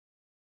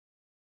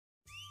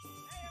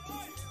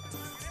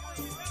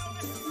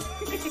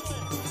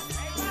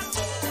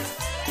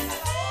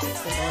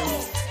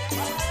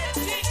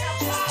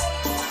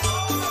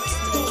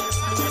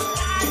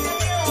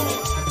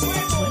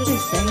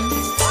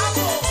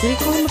Did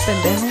he call him a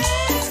pendejo?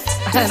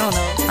 I don't know.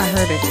 I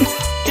heard it.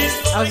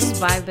 I was just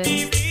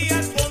vibing.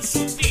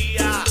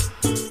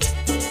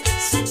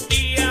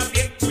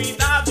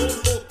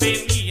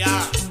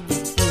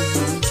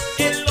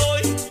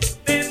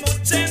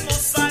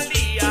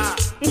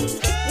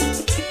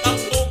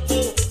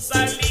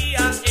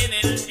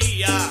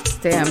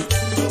 Damn.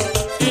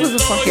 He was a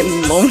fucking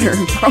loner,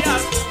 bro.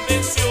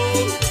 It's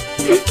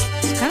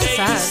kind of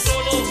sad.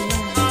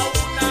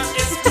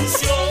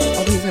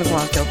 Oh, he's gonna go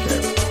on a field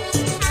trip.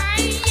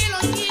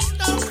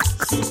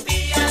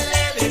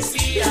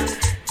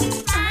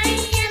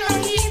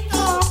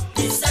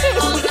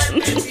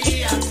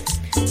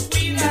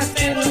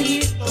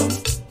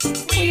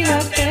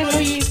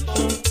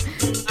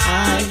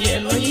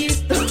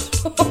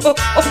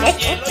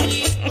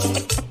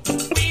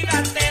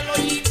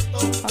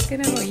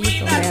 Fucking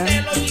Eloyito,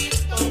 man.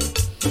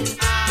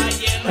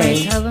 Hey,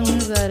 Tell them who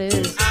that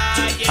is.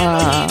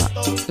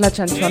 La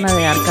chanchona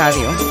de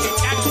Arcadio.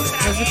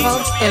 What's it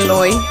called?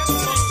 Eloy.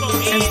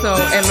 And so,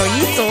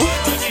 Eloyito.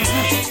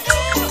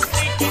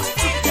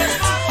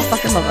 I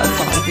fucking love that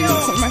song, dude.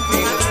 It's one of my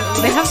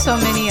favorites. They have so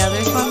many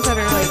other songs that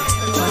are like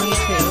funny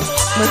too.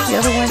 What's the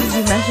other one?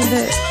 You mentioned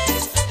it.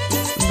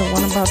 The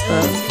one about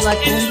the... La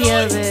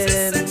cumbia de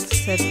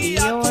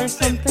Cepillo or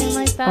something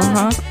like that.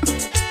 Uh-huh.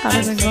 How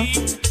does it go?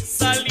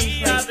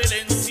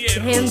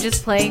 Him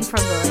just playing from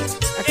the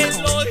like,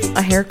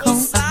 A hair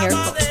comb? a hair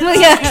comb.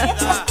 Yeah.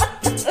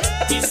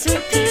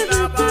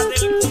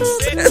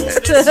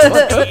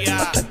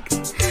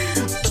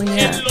 Well,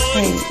 yeah.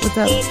 Hey, what's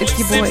up? It's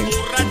your boy,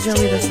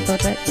 Joey the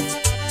Cipotx.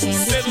 And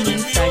it's me,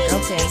 Psycho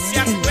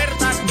Family.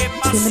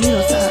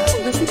 Bienvenidos a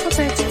the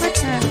Cipotx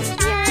Podcast.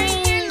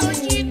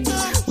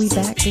 We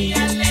back, baby.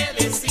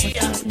 What's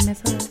up? You miss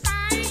us?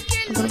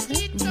 A little bit?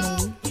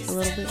 Maybe a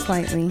little bit.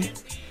 Slightly.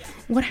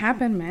 What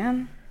happened,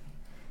 man?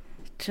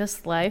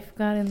 Just life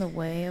got in the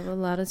way of a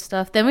lot of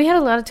stuff. Then we had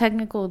a lot of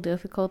technical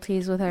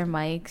difficulties with our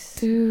mics.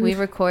 Dude. We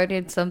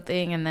recorded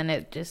something and then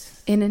it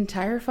just... An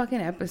entire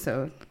fucking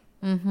episode.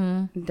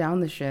 Mm-hmm. Down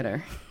the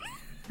shitter.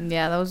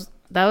 Yeah,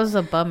 that was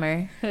a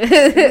bummer.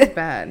 It was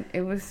bad.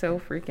 It was so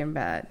freaking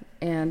bad.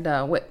 And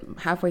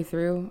halfway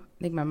through,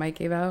 I think my mic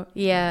gave out.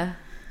 Yeah.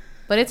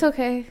 But it's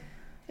okay.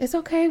 It's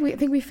okay. I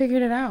think we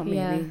figured it out, maybe.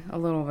 Yeah. A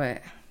little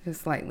bit.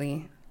 Just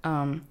slightly.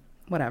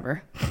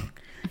 Whatever.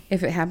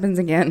 If it happens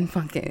again,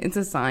 fuck it. It's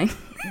a sign.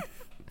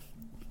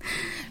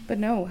 But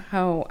no,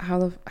 how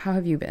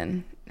have you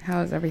been?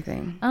 How's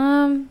everything?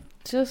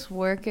 Just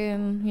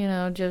working,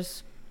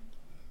 just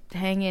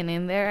hanging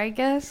in there, I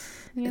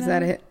guess. Is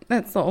that it?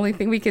 That's the only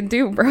thing we can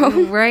do,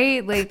 bro.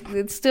 Right? Like,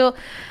 it's still,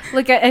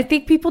 like, I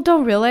think people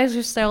don't realize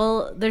there's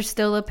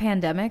still a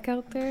pandemic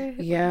out there.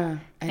 Yeah.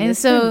 And it's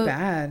so been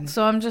bad.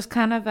 So I'm just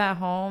kind of at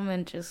home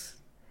and just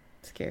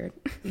scared.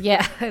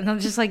 Yeah. And I'm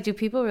just like, do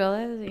people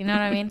realize? You know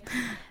what I mean?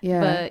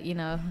 Yeah. But,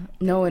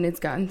 No, and it's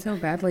gotten so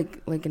bad,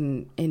 like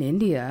in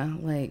India,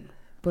 like,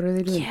 what are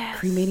they doing? Yes.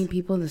 Cremating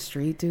people in the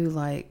street, dude.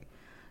 Like,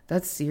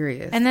 that's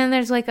serious. And then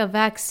there's like a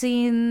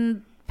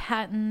vaccine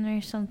patent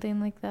or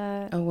something like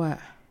that. Oh, what?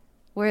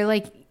 Where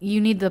like you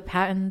need the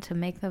patent to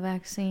make the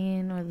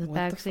vaccine or the What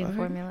vaccine the fuck?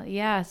 formula.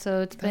 Yeah, so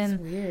That's been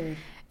weird.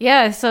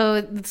 Yeah,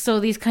 so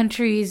these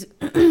countries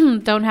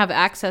don't have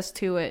access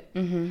to it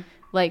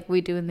like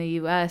we do in the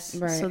US.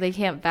 Right. So they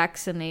can't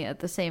vaccinate at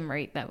the same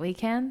rate that we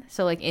can.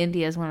 So like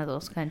India is one of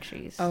those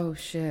countries. Oh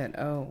shit.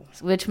 Oh.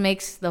 Which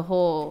makes the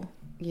whole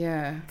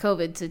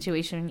COVID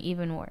situation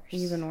even worse.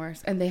 Even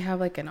worse. And they have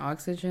like an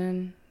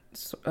oxygen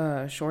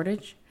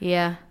shortage.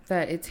 Yeah.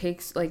 That it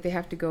takes, like, they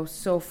have to go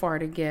so far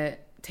to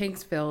get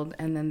tanks filled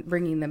and then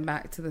bringing them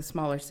back to the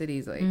smaller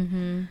cities. Like,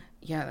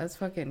 yeah, that's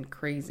fucking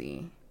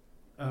crazy.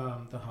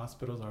 The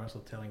hospitals are also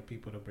telling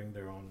people to bring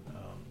their own,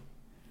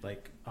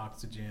 like,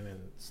 oxygen and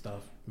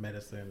stuff,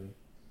 medicine,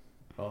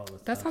 all the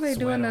That's stuff. how they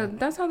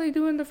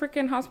do in the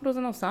freaking hospitals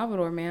in El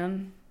Salvador,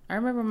 man. I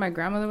remember my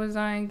grandmother was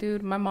dying,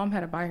 dude. My mom had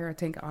to buy her a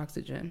tank of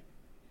oxygen.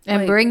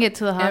 And bring it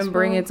to the hospital. And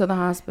bring it to the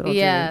hospital.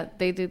 Yeah, dude.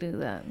 they do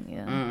that.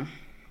 Yeah.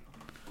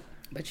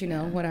 But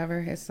whatever.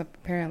 It's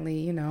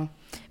apparently,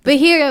 But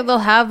here they'll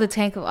have the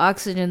tank of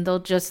oxygen. They'll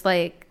just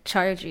like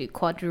charge you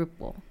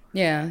quadruple.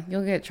 Yeah,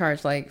 you'll get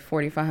charged like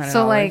 $4,500.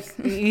 So like,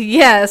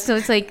 yeah. So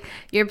it's like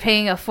you're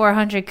paying a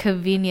 $400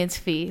 convenience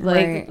fee.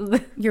 Like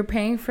right. You're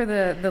paying for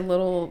the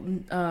little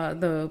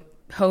the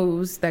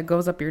hose that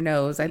goes up your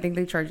nose. I think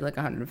they charge you like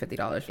 $150 for the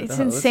hose. It's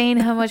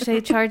insane how much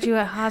they charge you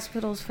at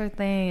hospitals for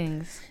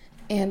things.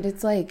 And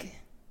it's like,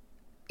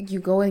 you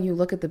go and you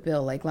look at the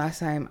bill. Like last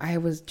time, I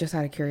was just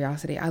out of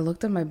curiosity. I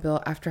looked at my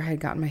bill after I had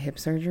gotten my hip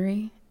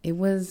surgery. It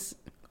was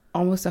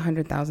almost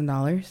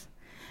 $100,000.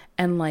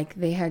 And like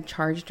they had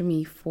charged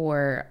me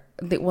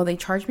they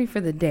charged me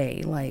for the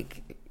day.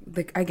 Like,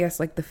 I guess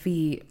like the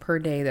fee per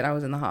day that I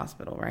was in the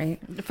hospital, right?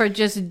 For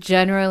just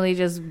generally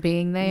just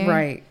being there.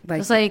 Right.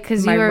 Like, it's like,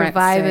 because you were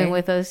vibing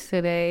with us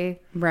today.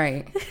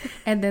 Right.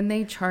 And then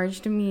they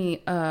charged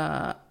me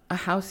a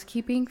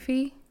housekeeping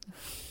fee.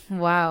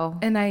 Wow.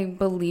 And I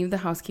believe the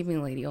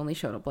housekeeping lady only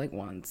showed up like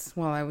once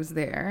while I was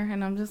there.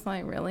 And I'm just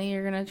like, really?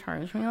 You're going to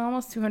charge me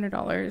almost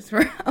 $200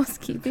 for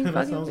housekeeping?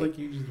 That sounds like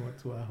you just went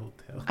to a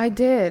hotel. I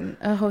did.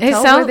 A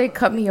hotel where they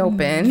cut me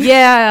open.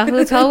 Yeah, a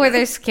hotel where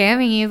they're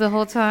scamming you the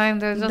whole time.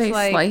 They're just they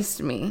like...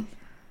 sliced me.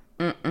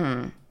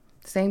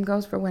 Same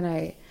goes for when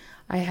I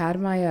had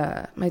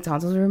my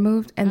tonsils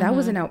removed. And that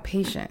was an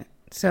outpatient.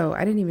 So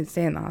I didn't even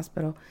stay in the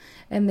hospital.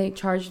 And they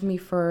charged me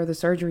for the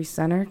surgery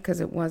center because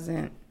it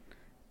wasn't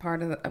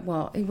part of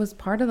it was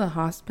part of the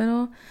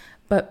hospital,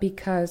 but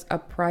because a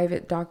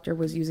private doctor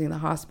was using the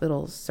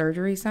hospital's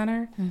surgery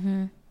center,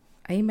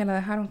 ahí me la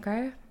dejaron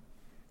caer.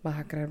 Vas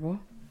a creer vos?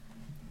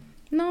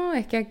 No,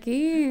 es que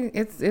aquí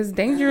it's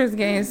dangerous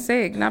getting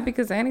sick, not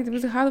because of anything.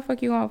 Because how the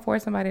fuck you gonna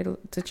force somebody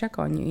to check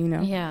on you, you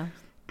know? Yeah.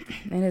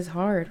 And it's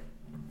hard.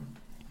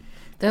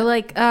 They're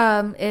like,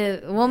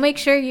 we'll make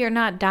sure you're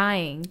not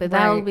dying, but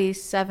that'll be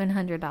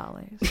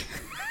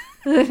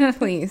 $700.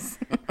 Please.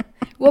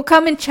 We'll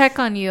come and check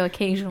on you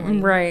occasionally.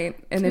 Right.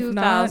 And if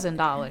not,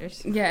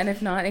 $2,000. Yeah, and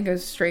if not, it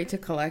goes straight to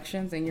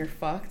collections and you're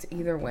fucked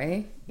either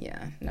way.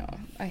 Yeah, no,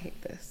 I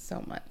hate this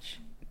so much.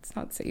 It's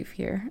not safe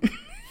here.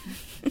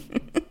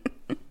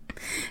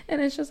 And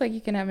it's just like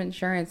you can have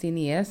insurance y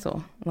ni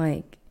eso.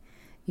 Like,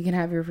 you can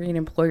have your freaking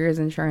employer's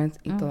insurance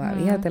y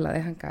todavía te la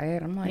dejan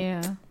caer. I'm like,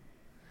 yeah.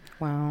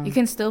 Wow. You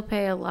can still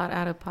pay a lot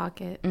out of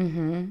pocket.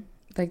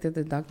 Like the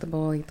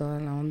deductible y toda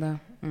la onda.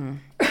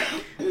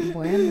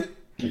 Bueno.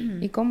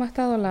 ¿Y cómo ha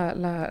estado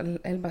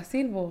el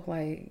basilbo?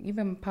 Like, you've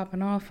been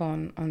popping off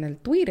on el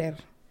Twitter.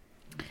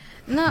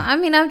 No, I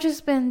mean, I've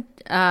just been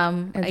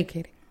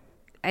educating.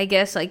 I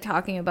guess, like,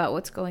 talking about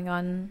what's going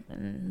on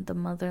in the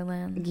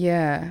motherland.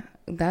 Yeah,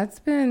 that's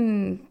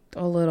been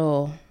a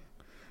little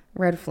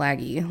red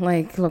flaggy.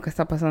 Like, lo que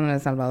está pasando en El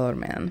Salvador,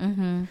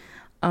 man.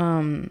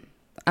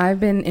 I've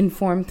been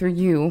informed through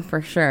you,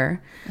 for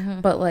sure.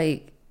 But,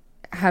 like,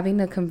 having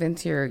to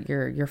convince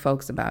your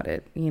folks about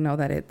it, you know,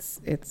 that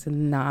it's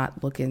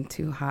not looking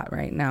too hot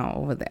right now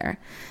over there.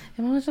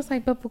 And I was just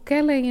like, but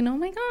Bukele, you know, oh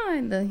my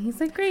God, he's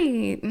like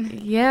great.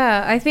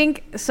 Yeah, I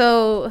think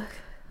so.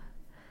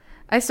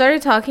 I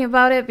started talking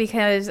about it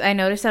because I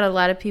noticed that a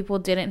lot of people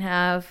didn't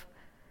have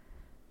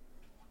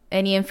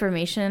any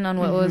information on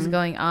what was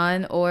going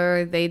on,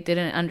 or they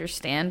didn't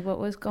understand what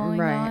was going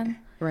on.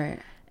 Right.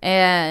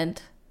 And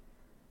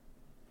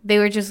they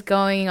were just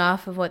going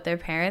off of what their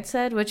parents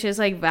said, which is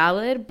like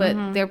valid,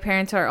 but their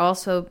parents are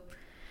also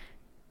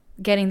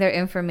getting their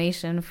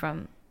information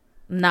from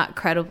not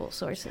credible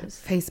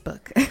sources.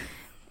 Facebook.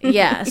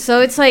 Yeah. So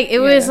it's like, it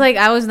was like,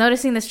 I was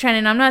noticing this trend,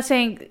 and I'm not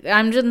saying,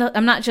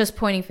 I'm not just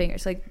pointing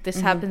fingers. Like,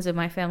 this happens in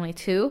my family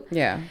too.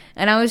 Yeah.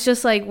 And I was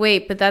just like,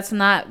 wait, but that's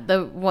not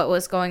what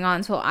was going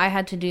on. So I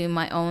had to do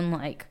my own,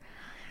 like,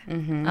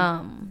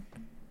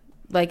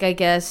 like, I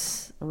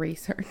guess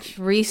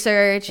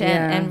research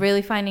and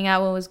really finding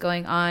out what was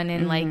going on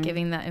and like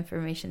giving that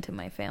information to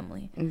my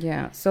family.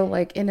 Yeah. So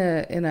like in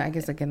a I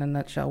guess like in a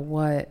nutshell,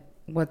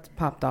 what's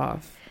popped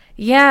off?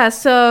 Yeah,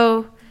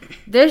 so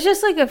there's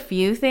just like a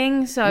few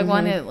things. So I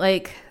wanted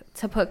like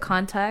to put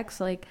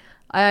context. Like,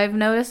 I've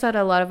noticed that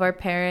a lot of our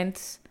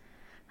parents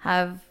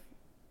have,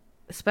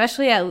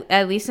 especially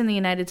at least in the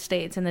United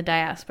States, in the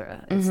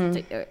diaspora,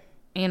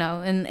 you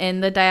know,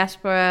 in the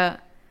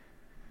diaspora,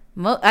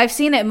 I've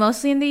seen it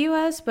mostly in the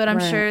U.S., but I'm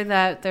sure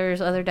that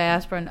there's other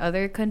diaspora in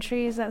other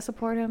countries that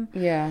support him.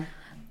 Yeah.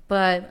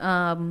 But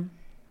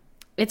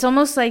it's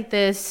almost like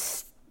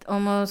this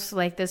what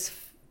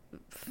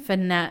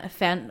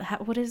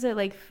is it?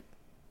 Like,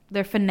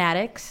 they're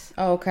fanatics.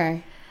 Oh,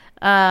 okay.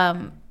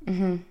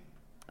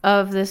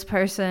 Of this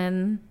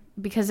person,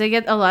 because they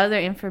get a lot of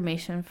their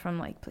information from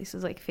like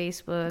places like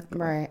Facebook,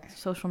 right?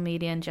 Social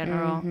media in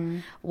general.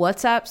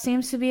 WhatsApp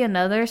seems to be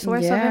another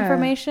source of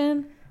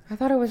information. I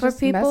thought it was just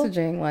people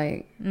messaging,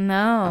 like...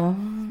 No.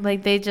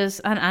 Like, they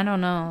just... I don't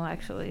know,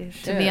 actually.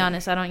 Shit. To be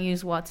honest, I don't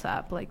use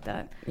WhatsApp like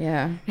that.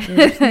 Yeah.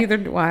 Neither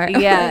do I.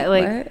 Yeah,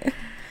 like...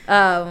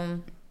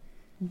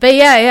 But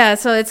yeah.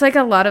 So it's, like,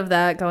 a lot of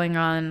that going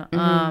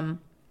on.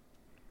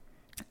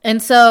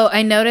 And so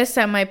I noticed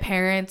that my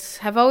parents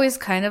have always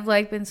kind of,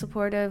 like, been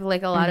supportive.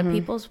 Like, a lot of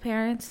people's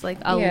parents. Like,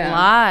 a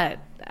lot,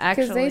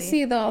 actually. Because they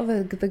see all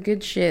the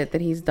good shit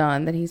that he's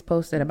done, that he's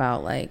posted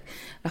about, like,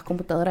 las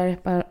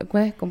computadoras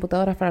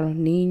para los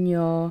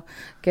niños,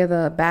 que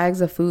the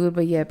bags of food,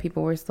 but yeah,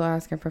 people were still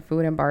asking for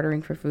food and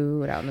bartering for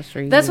food out in the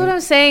street. That's what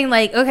I'm saying.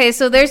 Like, okay,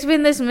 so there's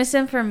been this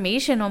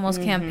misinformation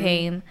almost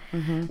campaign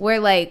where,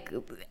 like,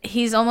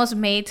 he's almost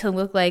made to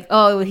look like,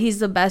 oh, he's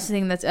the best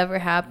thing that's ever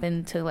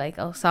happened to, like,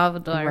 El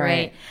Salvador,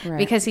 right?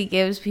 Because he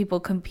gives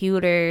people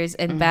computers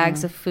and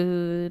bags of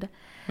food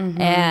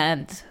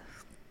and...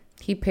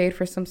 He paid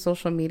for some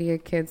social media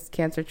kids'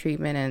 cancer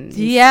treatment, and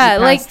he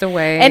passed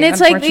away. And it's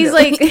like these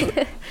like,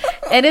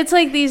 and it's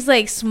like these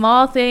like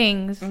small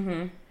things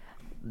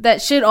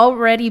that should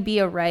already be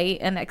a right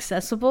and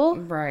accessible.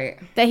 Right.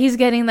 That he's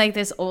getting like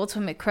this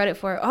ultimate credit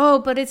for. Oh,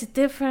 but it's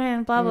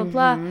different. Blah blah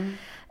blah.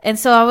 And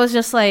so I was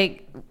just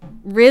like,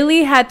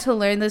 really had to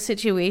learn the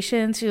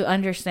situation to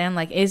understand,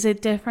 like, is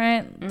it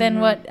different than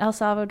what El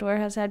Salvador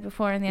has had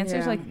before? And the answer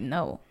is like,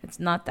 no, it's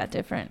not that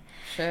different.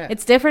 Shit.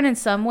 It's different in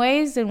some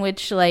ways in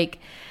which, like,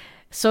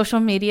 social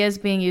media is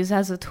being used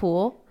as a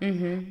tool,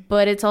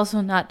 but it's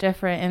also not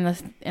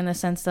different in the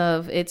sense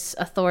of it's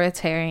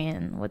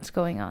authoritarian what's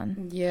going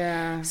on.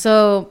 Yeah.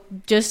 So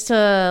just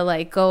to,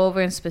 like, go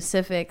over in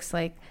specifics,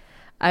 like,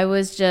 I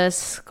was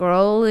just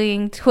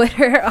scrolling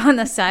Twitter on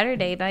a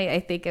Saturday night, I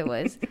think it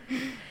was.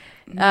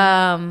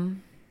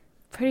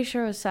 Pretty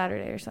sure it was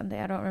Saturday or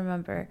Sunday, I don't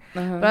remember.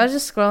 But I was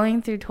just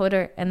scrolling through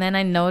Twitter, and then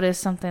I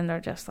noticed something. They're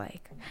just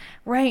like,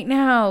 right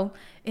now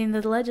in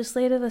the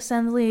Legislative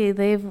Assembly,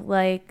 they've,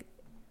 like,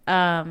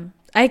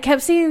 I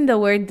kept seeing the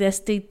word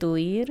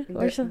destituir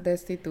or something.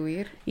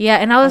 Destituir. Yeah,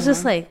 and I was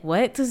just like,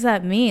 what does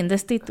that mean?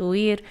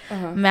 Destituir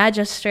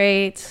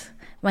magistrates,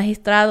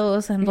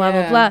 magistrados, and blah,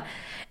 blah, blah.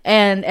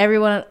 And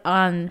everyone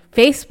on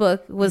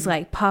Facebook was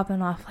like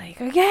popping off like,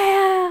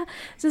 yeah,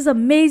 this is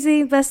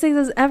amazing. Best thing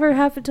that's ever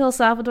happened to El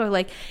Salvador.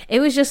 Like, it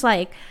was just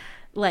like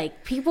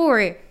people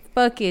were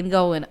fucking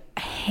going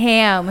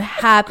ham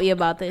happy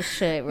about this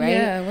shit, right?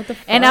 Yeah, what the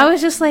fuck? And I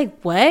was just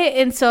like, what?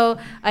 And so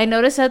I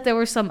noticed that there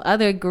were some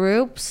other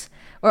groups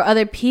or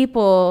other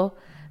people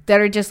that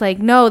are just like,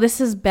 no, this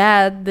is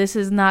bad. This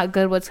is not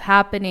good what's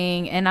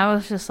happening. And I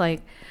was just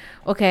like,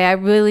 okay, I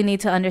really need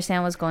to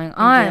understand what's going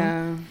on.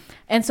 Yeah.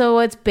 And so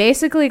what's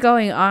basically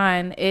going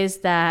on is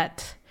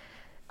that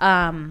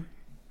not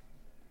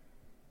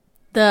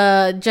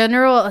the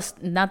General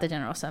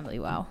Assembly,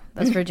 wow,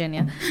 that's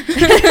Virginia.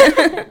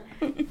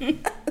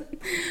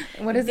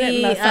 What is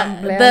it?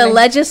 The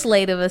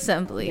Legislative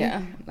Assembly.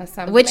 Yeah.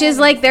 Which is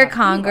like their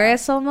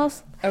Congress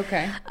almost.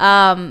 Okay.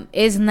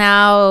 Is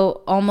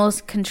now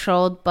almost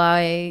controlled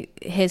by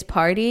his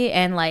party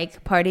and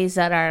like parties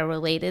that are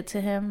related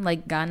to him,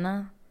 like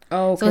Ghana.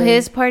 Oh, okay. So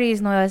his party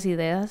is Nuevas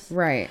Ideas.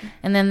 Right.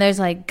 And then there's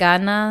like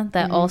Ghana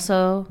that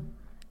also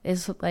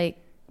is like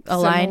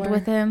aligned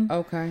with him.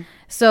 Okay.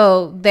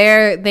 So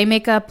they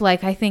make up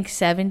like I think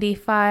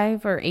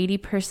 75 or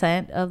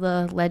 80% of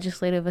the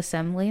Legislative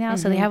Assembly now.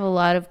 So they have a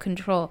lot of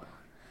control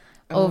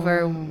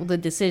over the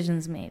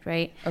decisions made,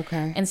 right?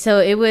 Okay. And so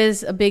it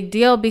was a big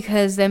deal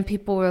because then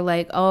people were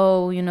like,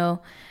 oh, you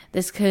know,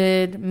 this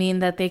could mean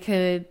that they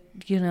could,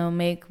 you know,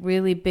 make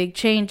really big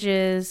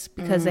changes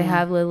because they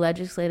have the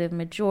legislative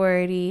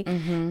majority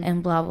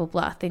and blah, blah,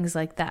 blah, things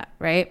like that,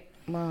 right?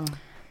 Wow.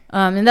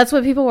 And that's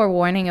what people were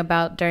warning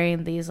about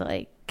during these,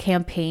 like,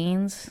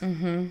 campaigns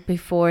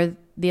before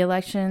the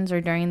elections or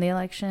during the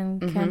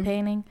election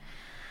campaigning,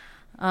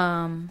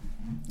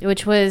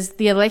 which was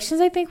the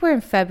elections, I think, were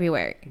in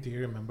February. Do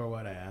you remember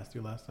what I asked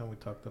you last time we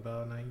talked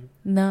about, Nayu?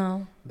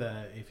 No.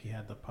 That if you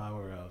had the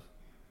power of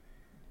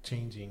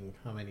changing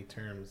how many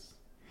terms.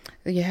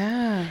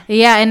 Yeah.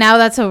 Yeah, and now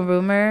that's a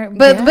rumor.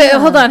 But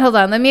hold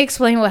on. Let me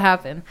explain what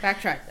happened.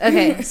 Backtrack.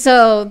 Okay,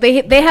 so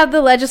they have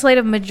the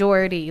legislative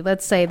majority.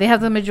 Let's say they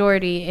have the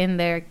majority in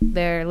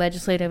their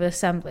legislative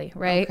assembly,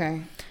 right?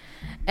 Okay.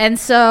 And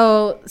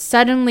so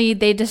suddenly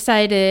they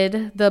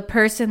decided the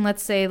person,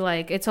 let's say,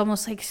 like, it's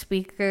almost like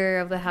Speaker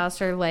of the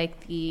House or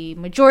like the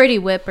Majority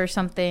Whip or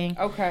something.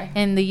 Okay.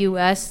 In the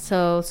U.S.,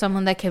 so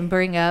someone that can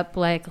bring up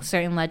like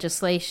certain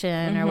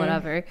legislation or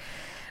whatever.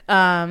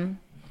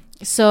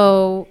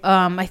 So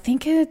I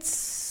think I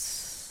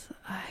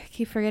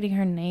keep forgetting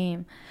her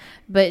name,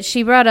 but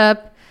she brought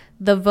up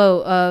the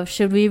vote of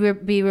should we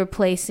be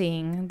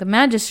replacing the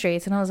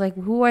magistrates, and I was like,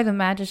 who are the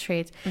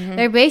magistrates?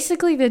 They're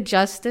basically the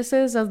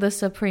justices of the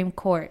Supreme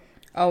Court.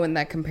 Oh, in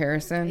that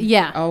comparison?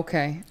 Yeah.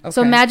 Okay.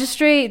 So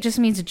magistrate just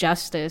means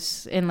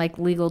justice in like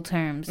legal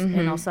terms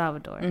in El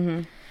Salvador.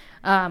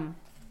 And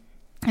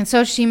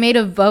so she made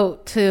a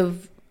vote to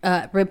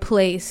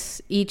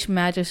replace each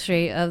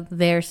magistrate of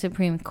their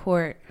Supreme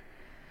Court.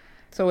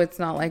 So it's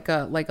not like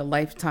a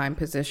lifetime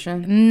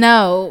position?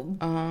 No.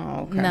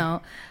 Oh, okay.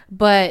 No.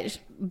 But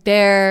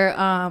their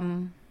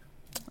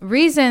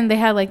reason, they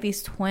had like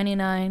these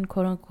 29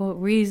 quote unquote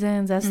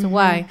reasons as to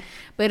why,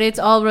 but it's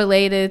all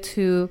related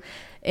to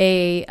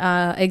a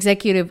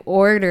executive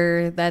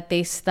order that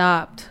they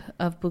stopped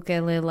of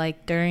Bukele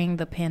like during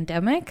the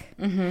pandemic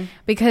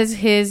because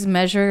his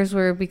measures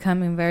were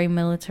becoming very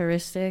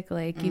militaristic.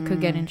 Like you could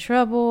get in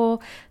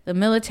trouble. The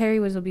military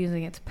was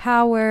abusing its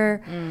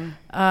power.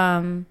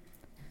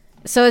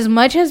 So as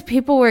much as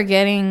people were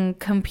getting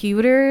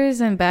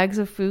computers and bags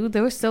of food,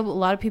 there was still a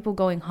lot of people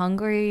going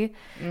hungry,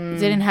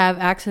 didn't have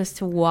access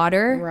to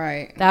water.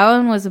 Right. That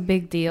one was a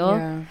big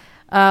deal.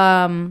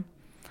 Yeah.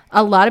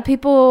 A lot of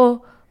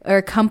people,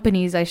 or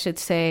companies, I should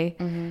say,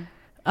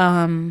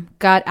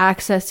 got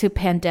access to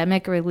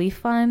pandemic relief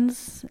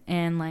funds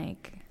and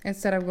like...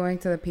 Instead of going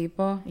to the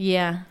people?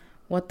 Yeah.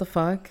 What the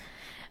fuck?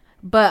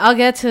 But I'll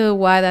get to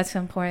why that's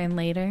important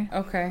later.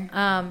 Okay.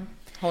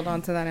 Hold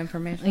on to that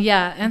information.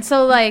 Yeah. And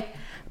so, like,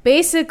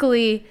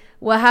 basically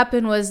what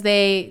happened was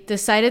they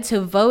decided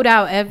to vote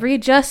out every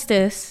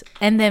justice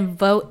and then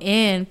vote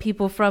in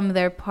people from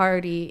their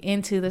party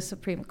into the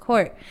Supreme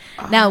Court.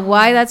 Now,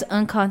 why that's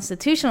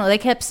unconstitutional? They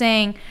kept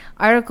saying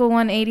Article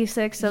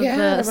 186 of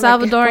the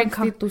Salvadoran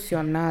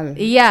Constitucional.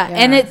 Yeah,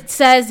 and it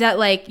says that,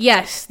 like,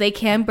 yes, they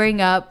can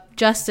bring up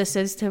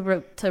justices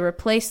to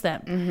replace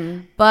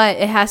them, but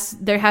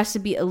there has to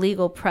be a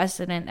legal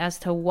precedent as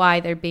to why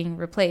they're being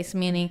replaced,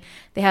 meaning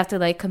they have to,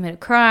 like, commit a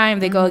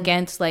crime. They go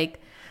against, like,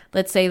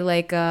 let's say,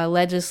 like, a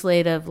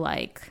legislative,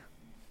 like,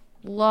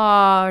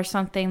 law or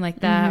something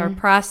like that, or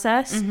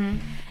process,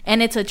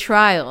 and it's a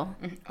trial.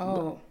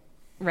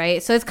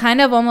 Right? So it's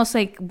kind of almost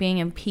like being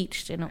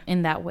impeached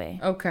in that way.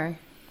 Okay.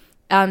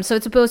 So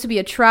it's supposed to be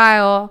a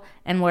trial,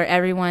 and where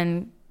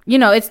everyone, you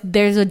know,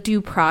 there's a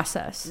due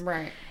process.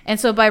 Right. And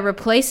so by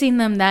replacing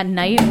them that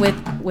night with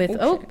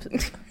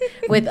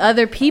with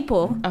other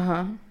people,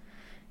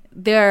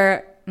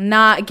 they're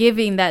not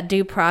giving that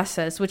due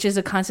process, which is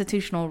a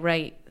constitutional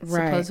right,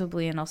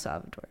 supposedly in El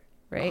Salvador,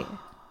 right?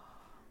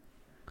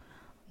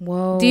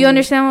 Whoa. Do you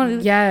understand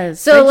what? Yes.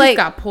 So, they like,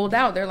 just got pulled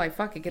out. They're like,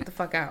 fuck it, get the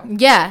fuck out.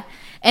 Yeah.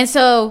 And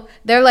so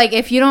they're like,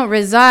 if you don't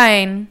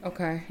resign,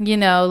 okay, you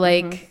know,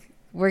 like,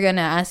 we're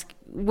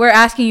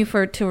asking you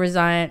to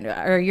resign,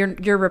 or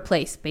you're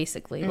replaced,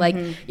 basically. Like,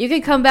 you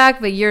can come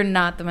back, but you're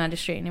not the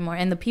magistrate anymore.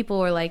 And the people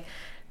were like,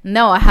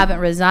 no, I haven't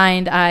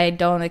resigned. I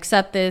don't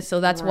accept this.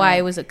 So that's why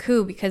it was a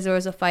coup, because there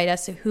was a fight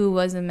as to who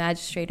was a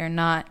magistrate or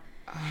not.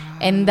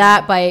 And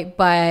that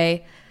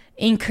by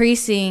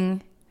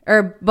increasing,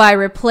 or by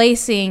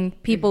replacing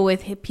people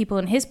with people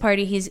in his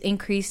party, he's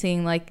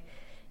increasing, like,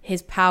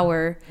 his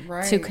power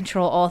to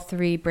control all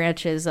three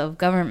branches of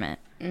government.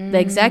 The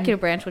executive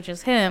branch, which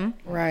is him.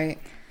 Right.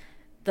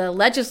 The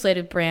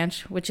legislative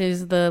branch, which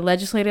is the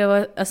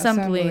Legislative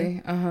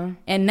Assembly.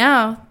 And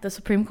now the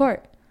Supreme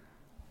Court.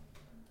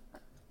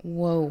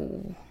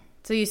 Whoa.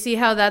 So you see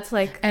how that's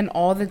like... And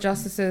all the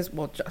justices,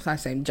 well, I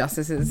say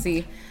justices,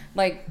 see,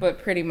 like,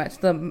 but pretty much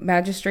the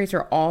magistrates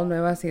are all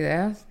Nuevas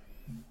Ideas?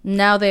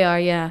 Now they are,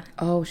 yeah.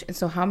 Oh,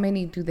 so how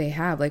many do they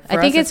have? Like, for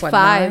I think it's 5.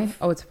 9?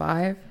 Oh, it's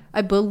 5?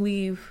 I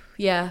believe,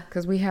 yeah.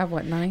 Because we have,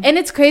 9? And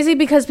it's crazy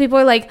because people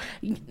are like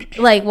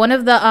one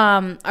of the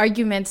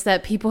arguments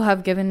that people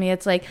have given me,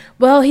 it's like,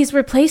 well, he's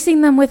replacing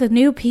them with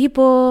new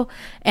people,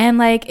 and,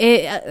 like,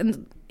 it...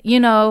 you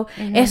know,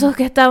 esos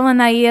que estaban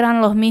ahí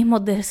eran los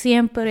mismos de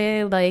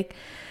siempre, like,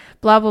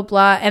 blah, blah,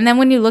 blah. And then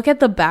when you look at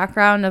the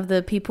background of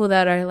the people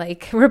that are,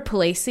 like,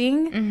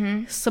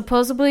 replacing,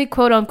 supposedly,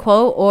 quote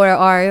unquote, or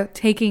are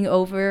taking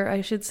over,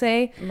 I should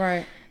say.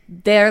 Right.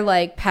 They're,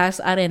 like, past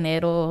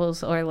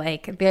areneros, or,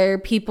 like, they're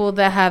people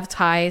that have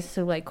ties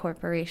to, like,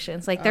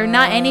 corporations. Like, they're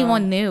not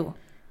anyone new.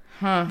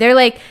 They're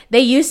like,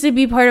 they used to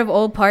be part of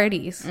old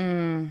parties.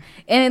 And,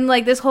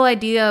 like, this whole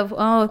idea of,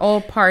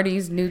 old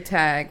parties, new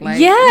tag. Like,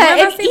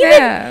 yeah,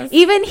 and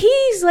even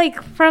he's,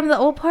 like, from the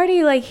old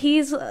party. Like, he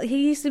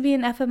used to be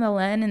in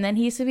FMLN, and then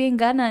he used to be in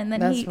Ghana, and then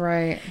that's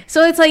right.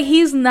 So it's like,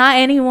 he's not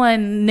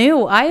anyone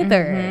new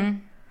either.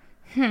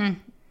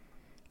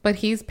 But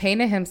he's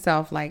painted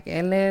himself like,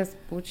 él es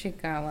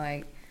puchica,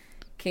 like,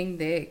 King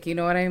Dick. You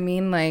know what I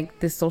mean?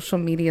 Like, this social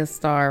media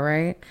star,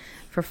 right?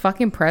 For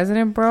fucking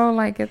president, bro,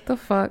 like, get the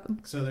fuck.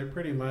 So they're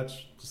pretty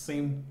much the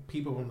same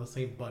people from the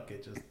same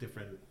bucket, just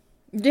different.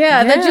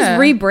 Yeah, they're just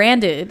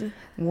rebranded.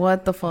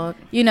 What the fuck?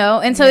 You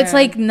know? And so it's,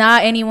 like,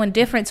 not anyone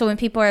different. So when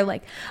people are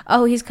like,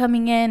 oh, he's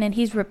coming in and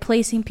he's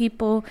replacing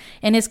people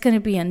and it's going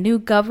to be a new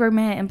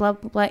government and blah,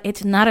 blah, blah.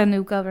 It's not a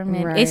new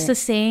government. Right. It's the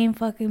same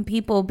fucking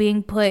people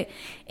being put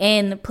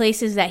in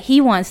places that he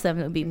wants them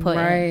to be put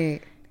in.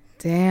 Right.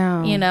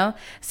 Damn. You know?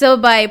 So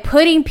by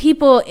putting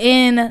people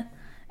in...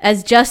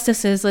 as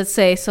justices, let's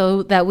say,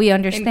 so that we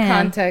understand. In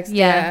context,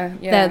 yeah.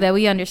 That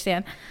we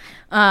understand.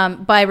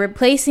 By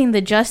replacing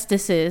the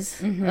justices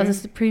of the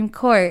Supreme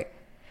Court,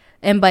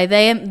 and by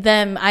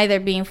them either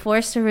being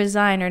forced to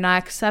resign or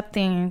not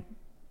accepting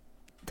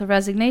the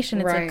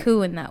resignation, it's a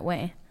coup in that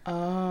way.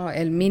 Oh,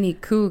 el mini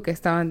coup que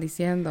estaban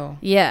diciendo.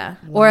 Yeah,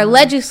 or a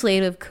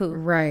legislative coup.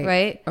 Right.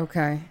 Right?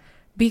 Okay.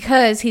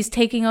 Because he's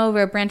taking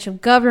over a branch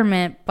of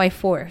government by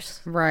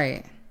force.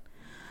 Right.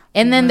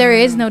 And then there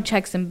is no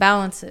checks and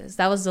balances.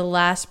 That was the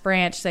last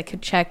branch that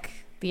could check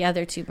the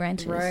other two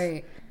branches.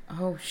 Right.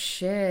 Oh,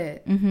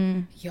 shit.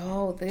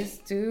 Yo, this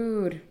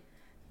dude.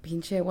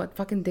 Pinche, what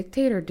fucking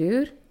dictator,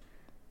 dude?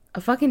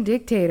 A fucking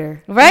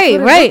dictator. Right,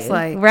 right.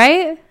 Like.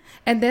 Right?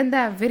 And then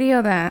that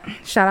video that,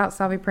 shout out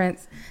Salvi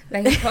Prince,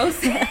 that he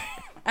posted.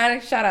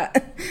 Shout out.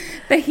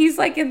 That he's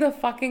like in the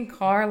fucking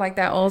car, like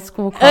that old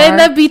school car. And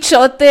the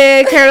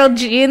bichote, Carol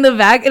G in the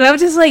back. And I'm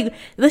just like,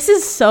 this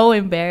is so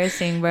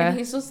embarrassing, bro. And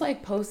he's just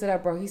like posted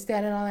up, bro. He's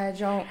standing on that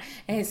joint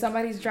and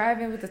somebody's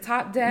driving with the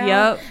top down.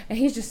 Yep. And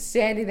he's just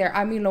standing there.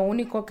 I mean, lo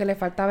único que le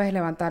faltaba es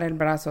levantar el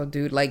brazo,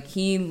 dude. Like,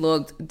 he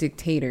looked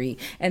dictatory.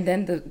 And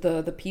then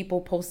the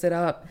people posted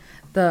up,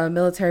 the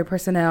military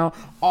personnel,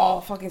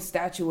 all fucking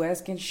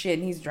statuesque and shit.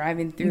 And he's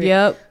driving through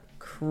it.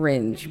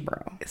 Cringe,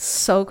 bro. It's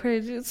so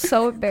cringe. It's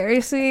so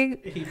embarrassing.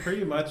 He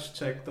pretty much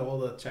checked all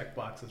the check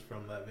boxes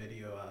from that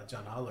video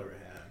John Oliver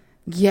had.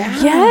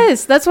 Yeah.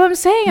 Yes, that's what I'm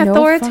saying. No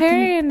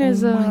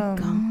Authoritarianism. Oh my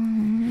God.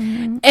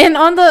 And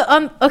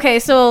okay,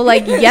 so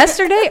like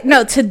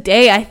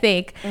today I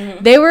think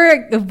they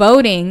were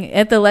voting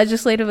at the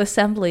Legislative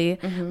Assembly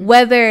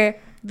whether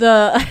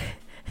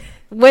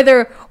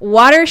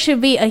water should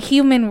be a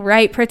human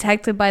right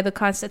protected by the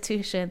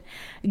Constitution.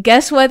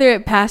 Guess whether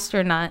it passed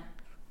or not.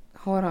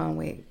 Hold on,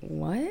 wait,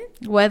 what?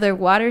 Whether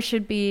water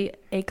should be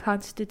a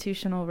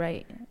constitutional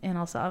right in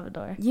El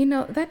Salvador.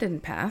 That didn't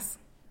pass.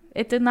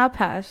 It did not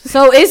pass.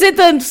 So is it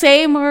the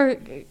same or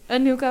a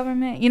new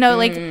government? No,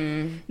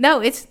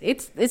 it's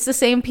the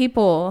same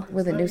people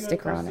with a new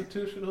sticker on it.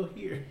 Constitutional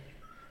here.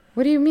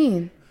 What do you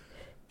mean?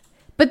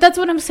 But that's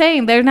what I'm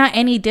saying. They're not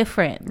any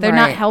different. They're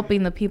not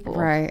helping the people.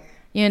 Right.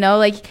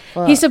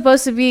 He's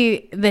supposed to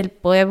be del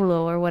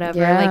pueblo or whatever.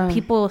 Yeah. Like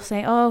people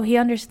say, oh, he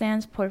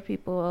understands poor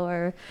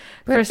people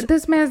But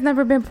this man's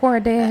never been poor a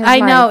day in his life. I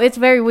know. life. It's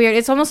very weird.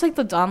 It's almost like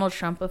the Donald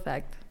Trump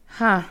effect.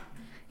 Huh.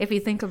 If you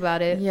think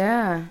about it.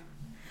 Yeah.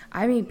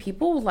 I mean,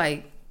 people,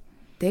 they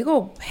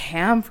go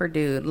ham for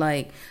dude.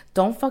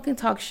 Don't fucking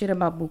talk shit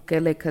about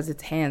Bukele because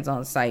it's hands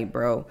on site,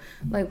 bro.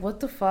 What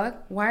the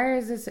fuck? Why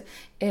is this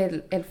el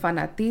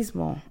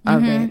fanatismo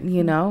of it,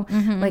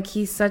 Mm-hmm.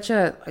 He's such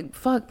a...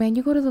 fuck, man,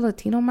 you go to the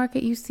Latino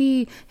market, you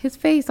see his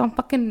face on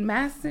fucking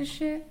masks and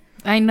shit.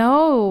 I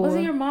know.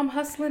 Wasn't your mom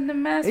hustling the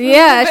masks?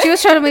 Yeah, she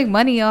was trying to make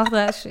money off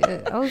that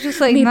shit. I was just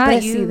like, Mi not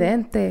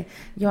presidente.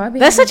 you.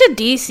 That's such a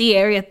DC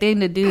area thing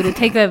to do, to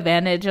take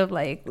advantage of,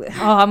 I'm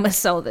going to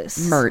sell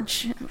this.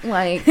 Merch.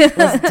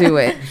 Let's do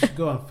it. You should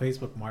go on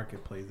Facebook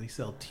Marketplace. They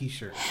sell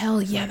T-shirts.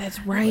 Hell yeah, that's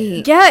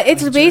right. Yeah,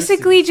 it's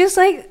basically just,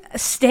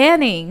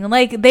 standing.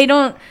 They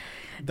don't...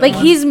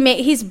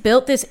 he's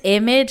built this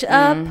image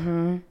up...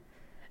 Mm-hmm.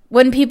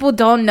 When people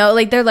don't know,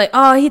 they're like,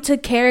 oh, he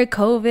took care of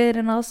COVID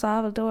in El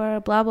Salvador,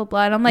 blah, blah,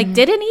 blah. And I'm like,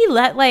 didn't he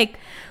let,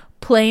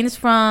 planes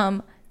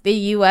from the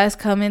U.S.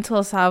 come into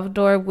El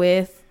Salvador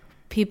with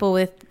people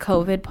with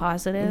COVID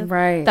positive?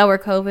 Right. That were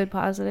COVID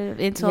positive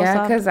into El Salvador?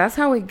 Yeah, because that's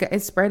how it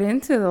spread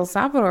into El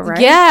Salvador,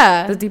 right?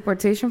 Yeah. The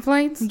deportation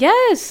flights?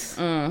 Yes.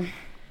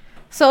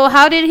 So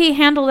how did he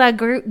handle that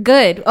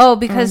good? Oh,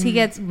 because he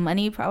gets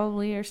money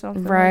probably or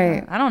something.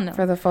 Right. I don't know.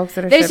 For the folks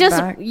that are shipped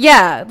back.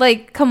 Yeah,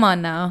 come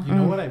on now. You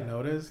know what I've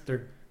noticed?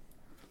 Their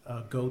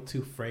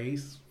go-to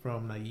phrase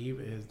from Naive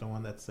is the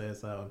one that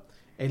says, el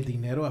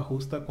dinero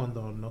ajusta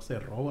cuando no se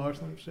roba or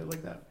some shit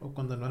like that. Or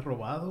cuando no es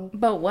robado.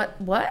 But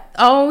what?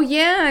 Oh,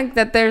 yeah,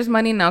 that there's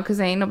money now because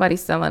ain't nobody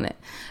selling it.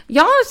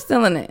 Y'all are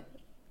stealing it.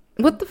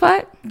 What the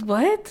fuck?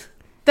 What?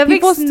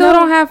 People still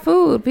don't have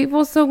food.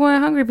 People still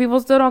going hungry.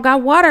 People still don't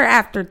got water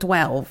after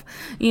 12.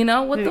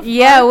 What the fuck?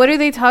 Yeah, what are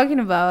they talking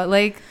about?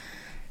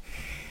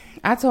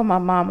 I told my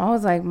mom, I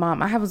was like,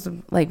 Mom, I was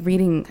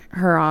reading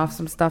her off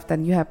some stuff that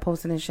you had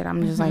posted and shit.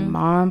 I'm just like,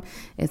 Mom,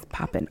 it's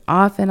popping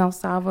off in El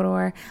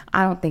Salvador.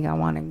 I don't think I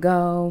want to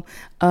go.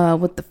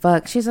 What the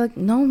fuck? She's like,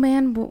 no,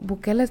 man,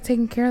 Bukele's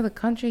taking care of the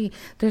country.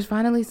 There's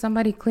finally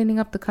somebody cleaning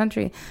up the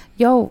country.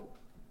 Yo,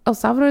 El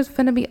Salvador is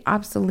finna be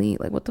obsolete.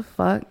 What the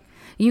fuck?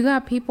 You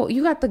got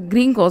the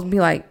gringos be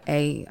like,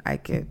 hey, hay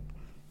que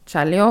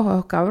chale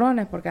ojos,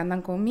 cabrones, porque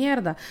andan con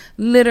mierda.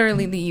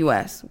 Literally the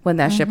U.S. when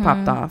that shit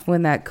popped off,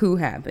 when that coup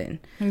happened.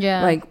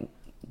 Yeah.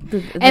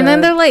 And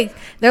then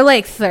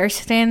they're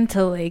thirsting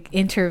to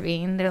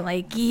intervene. They're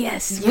like,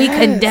 yes, we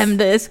condemn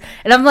this.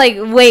 And I'm like,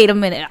 wait a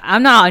minute,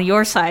 I'm not on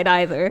your side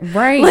either.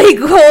 Right.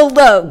 Hold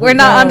up, we're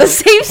not on the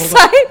same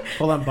side.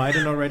 Hold on,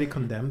 Biden already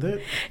condemned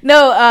it?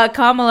 No,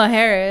 Kamala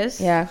Harris.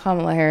 Yeah,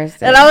 Kamala Harris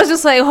did. And I was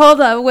just like, hold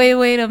up,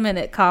 wait a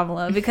minute,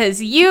 Kamala,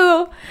 because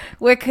you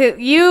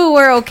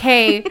were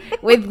okay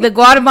with the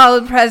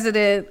Guatemalan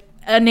president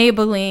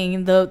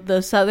enabling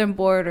the southern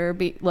border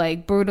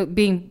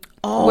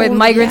where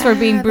migrants were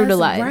being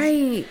brutalized.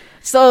 Right.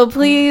 So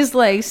please,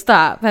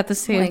 stop at the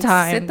same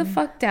time. Sit the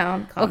fuck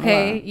down, Kamala.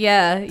 Okay.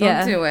 Yeah.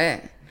 Don't do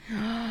it.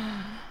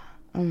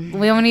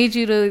 We don't need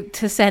you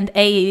to send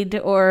aid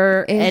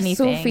or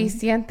anything. Es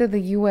suficiente the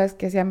U.S.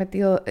 que se ha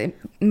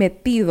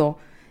metido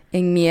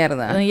en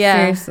mierda. Yeah.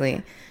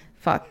 Seriously.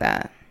 Fuck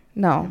that.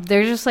 No.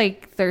 They're just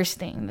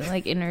thirsting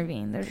to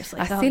intervene. They're just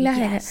así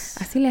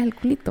le el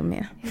culito,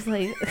 mira. He's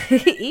like,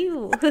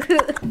 ew.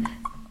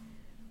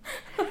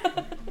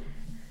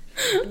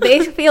 They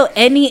feel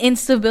any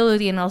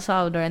instability in El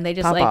Salvador and they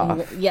just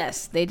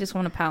yes, they just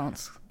want to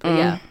pounce. But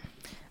yeah.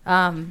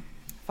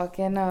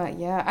 Fucking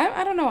yeah.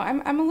 I don't know.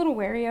 I'm a little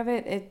wary of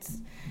it. It's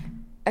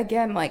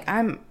again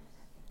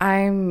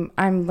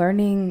I'm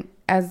learning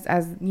as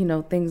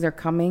things are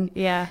coming.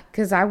 Yeah.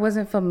 Cuz I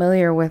wasn't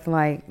familiar with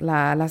la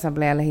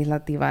Asamblea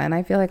Legislativa, and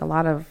I feel like a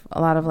lot of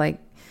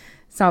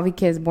Salvi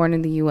kids born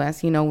in the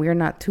U.S., we're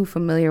not too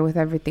familiar with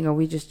everything, or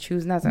we just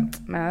choose not to.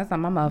 Man, that's not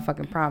my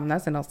motherfucking problem.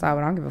 That's in El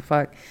Salvador. I don't give a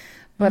fuck.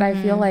 But I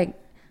feel like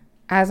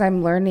as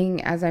I'm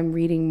learning, as I'm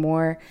reading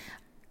more,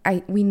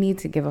 we need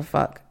to give a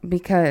fuck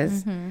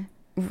because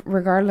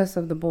regardless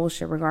of the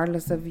bullshit,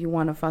 regardless of you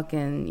want to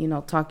fucking, you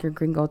know, talk your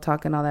gringo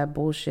talk and all that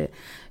bullshit,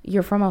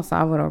 you're from El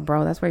Salvador,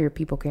 bro. That's where your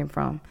people came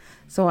from.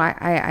 So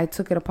I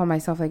took it upon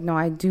myself, like, no,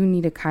 I do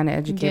need to kind of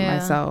educate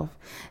myself.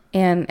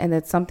 And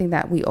it's something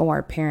that we owe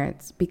our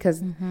parents,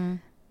 because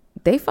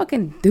they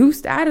fucking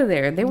deuced out of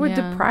there. They were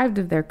deprived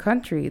of their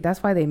country.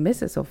 That's why they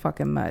miss it so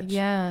fucking much.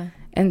 Yeah.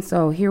 And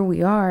so here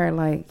we are,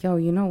 like, yo,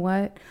 you know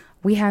what?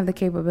 We have the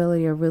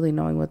capability of really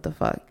knowing what the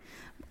fuck.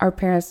 Our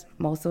parents,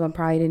 most of them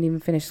probably didn't even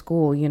finish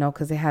school, you know,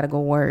 because they had to go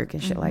work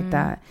and shit like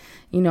that.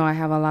 You know, I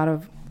have a lot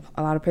of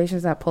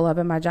patients that pull up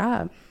at my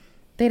job.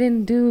 They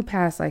didn't do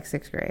past like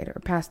 6th grade or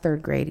past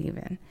 3rd grade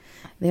even.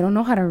 They don't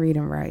know how to read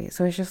and write.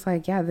 So it's just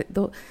like, yeah,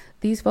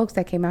 these folks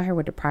that came out here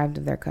were deprived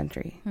of their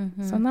country.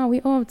 So now we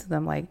owe it to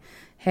them, like,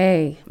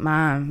 hey,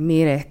 mom,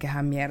 mire que esa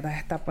mierda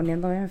está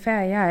poniendo bien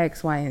fea. Yeah,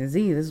 X, Y, and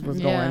Z. This is what's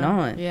going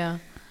on. Yeah.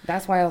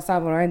 That's why El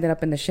Salvador ended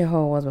up in the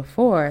shithole it was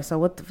before. So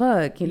what the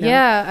fuck, you know?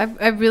 Yeah,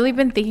 I've really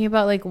been thinking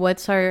about, like,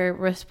 what's our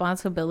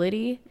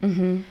responsibility.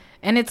 And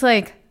it's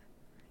like,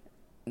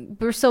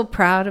 we're so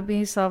proud of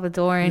being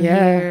Salvadoran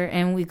here,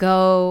 and we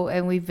go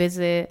and we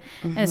visit,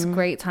 and it's a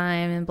great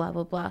time and blah,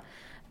 blah, blah.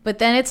 But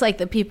then it's like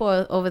the people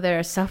over there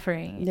are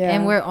suffering,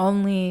 and we're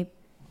only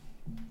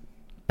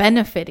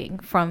benefiting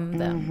from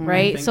them,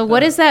 right? So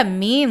what does that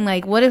mean?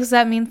 Like, what does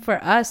that mean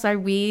for us? Are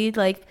we,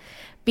 like,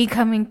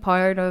 becoming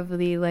part of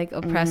the, like,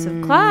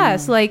 oppressive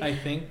class? Like, I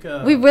think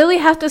we really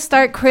have to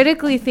start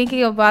critically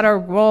thinking about our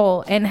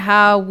role and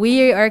how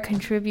we are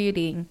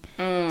contributing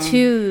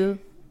to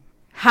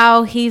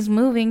how he's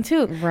moving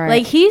too. Right.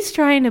 Like, he's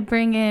trying to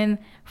bring in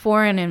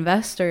foreign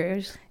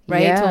investors,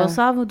 right, to El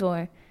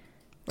Salvador.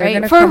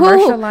 Right? For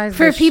who?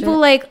 For people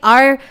like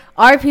our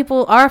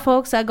people, our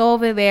folks that go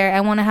over there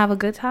and want to have a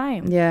good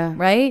time. Yeah.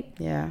 Right?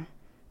 Yeah.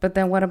 But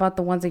then what about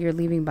the ones that you're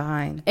leaving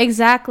behind?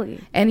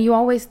 Exactly. And you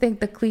always think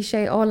the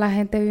cliche, oh, la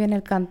gente vive en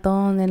el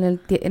cantón,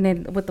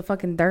 and with the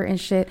fucking dirt and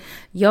shit.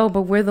 Yo,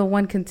 but we're the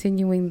one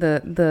continuing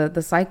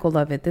the cycle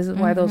of it. This is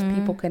why those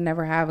people can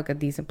never have, like, a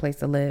decent place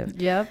to live.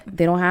 Yep.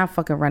 They don't have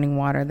fucking running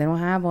water. They don't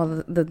have all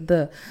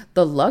the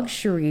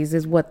luxuries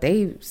is what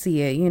they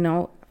see it, you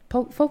know.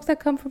 Folks that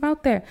come from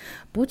out there,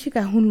 puchica,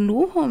 un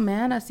lujo,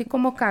 man. Así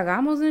como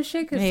cagamos and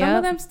shit, because some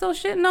of them still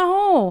shit in a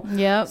hole.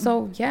 Yep.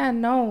 So, yeah,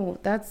 no,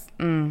 that's...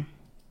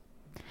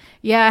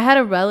 Yeah, I had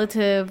a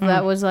relative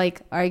that was,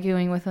 like,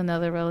 arguing with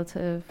another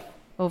relative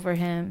over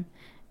him,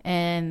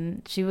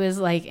 and she was,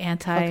 like,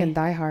 fucking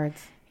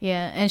diehards.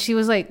 Yeah, and she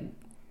was, like,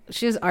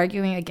 she was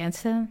arguing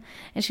against him,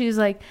 and she was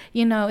like,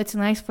 you know, it's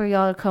nice for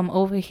y'all to come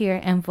over here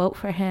and vote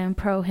for him,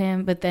 pro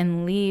him, but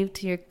then leave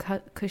to your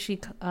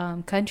cushy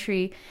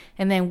country,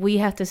 and then we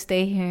have to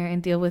stay here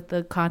and deal with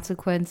the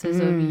consequences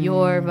of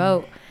your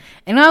vote.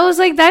 And I was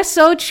like, that's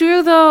so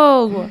true,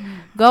 though.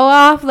 Go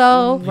off,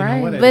 though.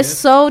 Right. But it's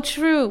so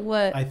true.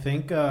 What? I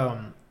think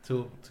to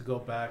go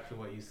back to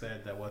what you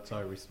said, that what's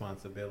our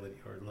responsibility,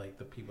 or, like,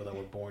 the people that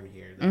were born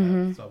here, that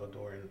have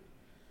Salvadoran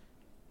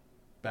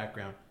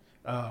background,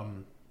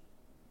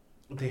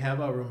 they have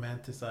a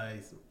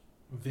romanticized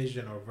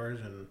vision or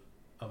version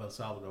of El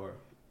Salvador.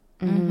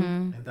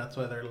 And that's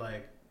why they're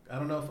like, I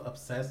don't know if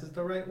obsessed is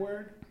the right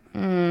word.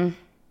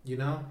 You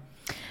know?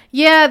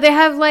 Yeah, they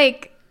have,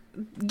 like...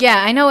 Yeah,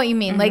 I know what you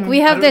mean. Like, we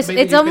have this,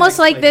 it's almost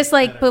like this,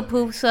 like,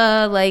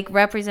 pupusa, like,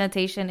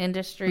 representation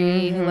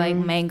industry, like,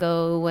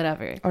 mango,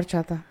 whatever.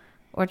 Horchata.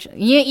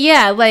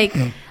 Yeah, like,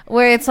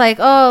 where it's like,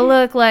 oh,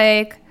 look,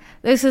 like,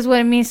 this is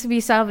what it means to be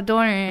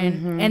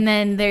Salvadoran. And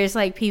then there's,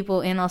 like, people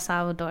in El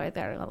Salvador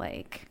that are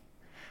like,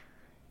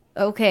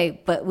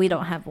 okay, but we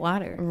don't have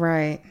water.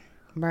 Right.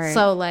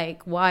 So,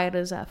 like, why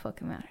does that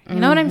fucking matter? You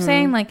know what I'm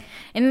saying? Like,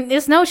 and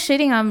there's no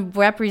shitting on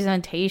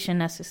representation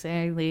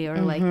necessarily, or,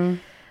 like,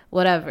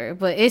 whatever,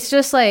 but it's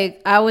just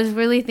like, I was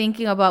really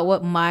thinking about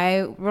what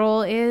my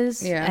role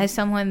is as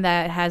someone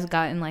that has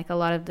gotten, like, a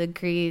lot of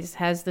degrees,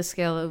 has the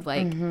skill of,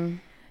 like,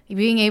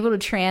 being able to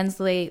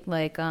translate,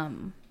 like,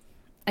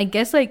 I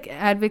guess, like,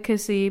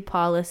 advocacy,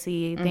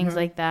 policy, things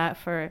like that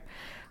for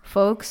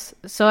folks.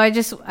 So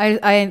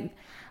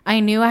I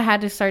knew I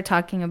had to start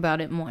talking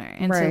about it more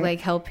and to,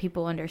 like, help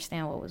people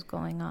understand what was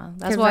going on.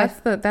 That's why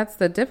that's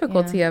the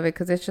difficulty of it,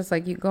 because it's just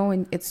like, you go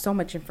and it's so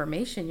much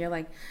information. You're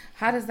like,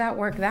 how does that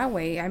work that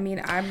way? I mean,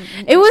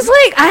 it was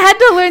like I had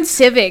to learn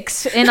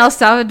civics in El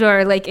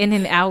Salvador, like, in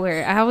an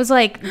hour. I was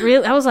like,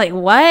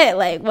 what?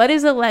 Like, what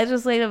is a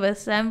legislative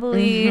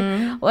assembly?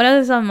 What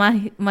is a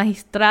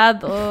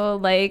magistrado?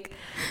 Like,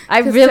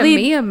 to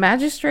me, a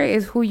magistrate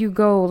is who you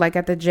go, like,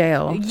 at the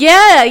jail.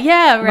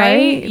 Yeah,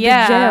 right?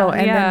 Yeah. The jail,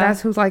 and then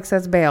that's who, like,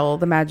 says bail,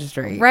 the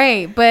magistrate.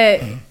 Right,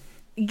 but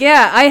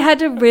yeah, I had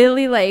to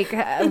really, like,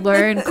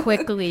 learn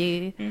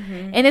quickly.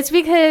 And it's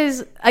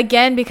because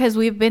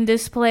we've been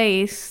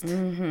displaced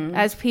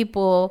as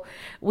people,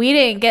 we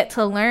didn't get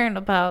to learn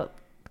about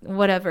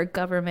whatever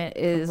government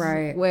is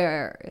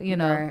where, you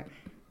know.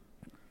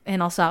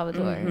 in El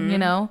Salvador, you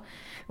know?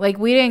 Like,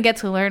 we didn't get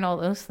to learn all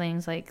those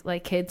things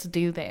like kids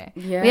do there.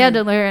 Yeah. We had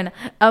to learn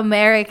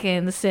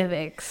American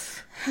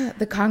civics.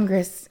 The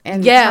Congress.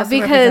 And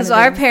because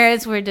our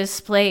parents were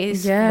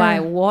displaced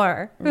by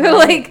war.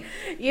 Like,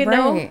 you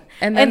know?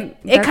 And then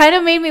it kind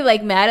of made me,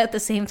 like, mad at the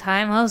same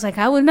time. I was like,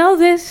 I would know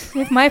this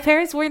if my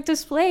parents weren't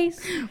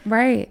displaced.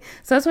 Right.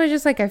 So that's why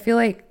just, like, I feel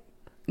like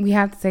we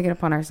have to take it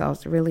upon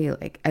ourselves to really,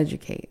 like,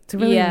 educate, to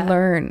really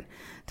learn,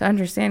 to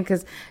understand,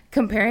 because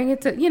comparing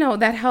it to, you know,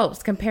 that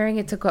helps. Comparing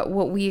it to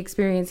what we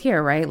experience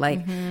here, right? Like,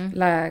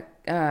 la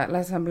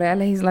Asamblea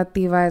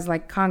Legislativa is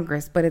like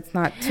Congress, but it's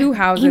not two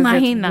houses, it's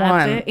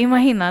one.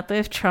 Imagínate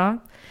if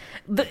Trump...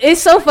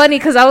 It's so funny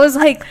because I was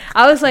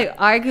like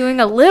arguing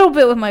a little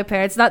bit with my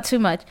parents, not too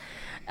much.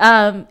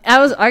 I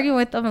was arguing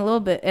with them a little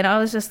bit, and I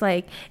was just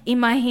like,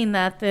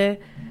 imagínate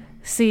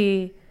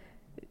si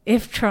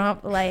if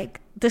Trump, like,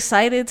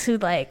 decided to,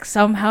 like,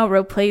 somehow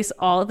replace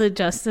all the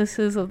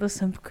justices of the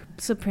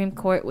Supreme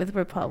Court with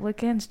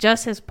Republicans,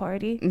 just his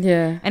party.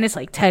 Yeah. And it's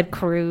like Ted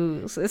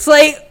Cruz. It's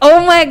like,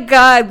 oh my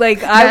God.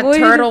 Like, that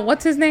turtle,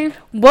 what's his name?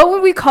 What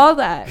would we call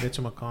that? Mitch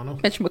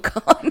McConnell. Mitch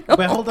McConnell.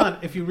 But hold on.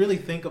 If you really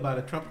think about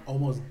it, Trump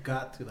almost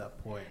got to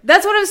that point.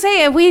 That's what I'm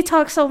saying. We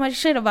talk so much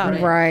shit about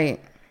it. Right.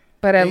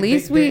 But at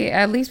least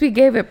we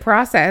gave it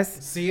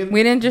process.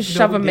 We didn't just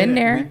shove him in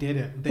there. We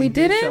didn't. We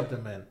didn't? Shove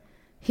them in.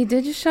 He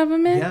did just shove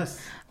him in? Yes.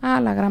 Ah,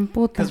 la gran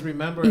puta. Because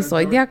remember,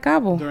 soy de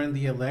acabo. During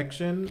the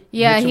election,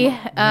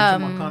 Mitch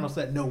McConnell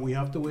said, no, we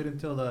have to wait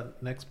until the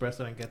next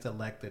president gets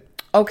elected.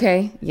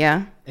 Okay,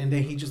 yeah. And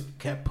then he just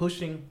kept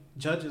pushing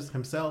judges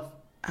himself.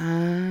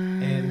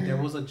 And there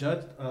was a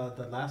judge,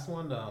 the last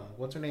one,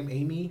 what's her name?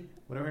 Amy,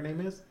 whatever her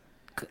name is.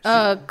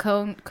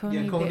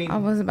 Coney. I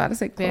was about to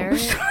say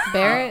Barrett.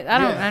 I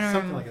don't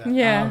something remember. Like that.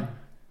 Yeah.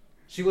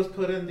 She was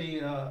put in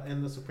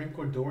the Supreme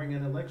Court during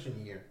an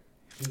election year.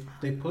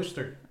 They pushed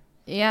her.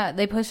 Yeah,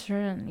 they pushed her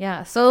in.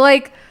 Yeah, so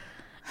like,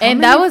 how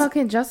many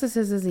fucking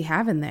justices does he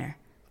have in there?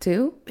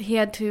 2? He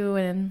had 2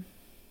 in.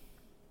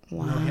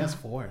 Wow. No, he has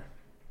 4.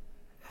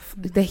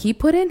 That he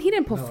put in? He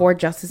didn't put 4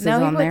 justices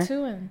on there. No, he put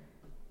 2 in.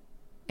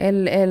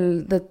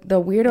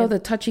 The weirdo, the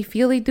touchy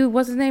feely dude.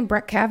 What's his name?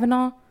 Brett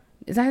Kavanaugh.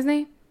 Is that his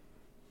name?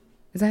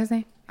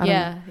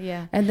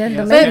 Yeah. And then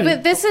the lady.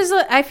 But this is,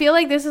 I feel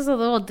like this is a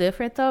little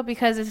different though,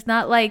 because it's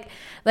not like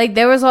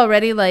there was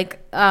already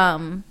like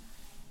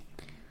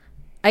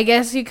I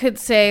guess you could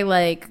say,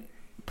 like,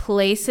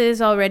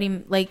 places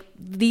already, like,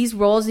 these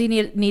roles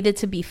needed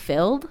to be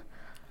filled.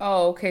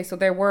 Oh, okay. So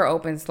there were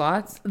open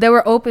slots? There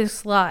were open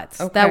slots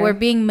that were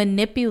being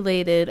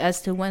manipulated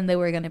as to when they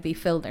were going to be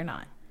filled or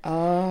not.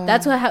 Oh.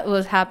 That's what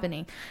was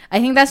happening. I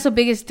think that's the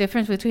biggest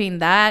difference between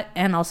that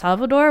and El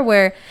Salvador,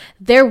 where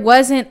there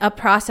wasn't a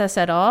process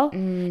at all.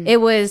 It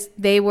was,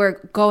 they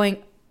were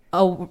going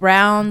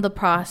around the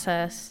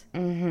process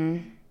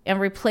and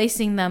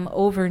replacing them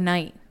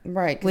overnight.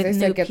 Right, because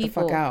they said get the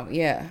fuck out.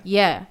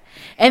 Yeah.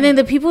 And then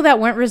the people that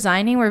weren't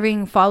resigning were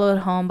being followed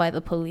home by the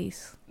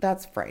police.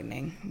 That's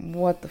frightening.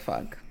 What the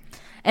fuck?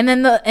 And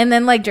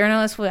then like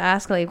journalists would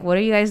ask, like, what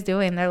are you guys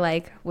doing? They're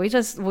like, we're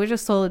just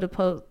told to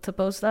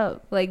post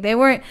up. Like, they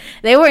weren't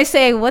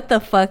saying what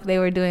the fuck they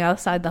were doing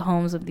outside the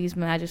homes of these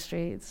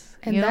magistrates.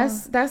 And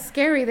that's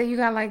scary that you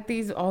got like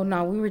these, oh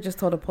no, we were just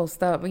told to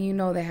post up, but you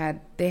know they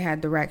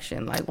had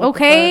direction. Like, what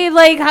okay,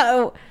 like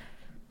how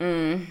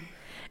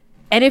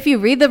And if you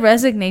read the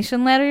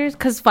resignation letters,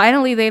 because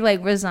finally they,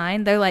 like,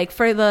 resigned. They're like,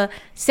 for the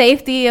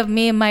safety of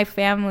me and my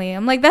family.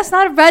 I'm like, that's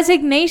not a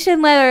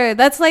resignation letter.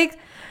 That's, like...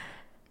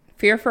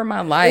 fear for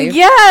my life.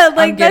 Yeah,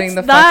 like, that's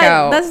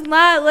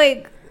not,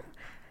 like...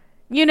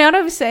 You know what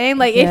I'm saying?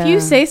 Like, if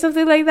you say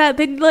something like that,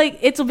 then, like,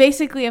 it's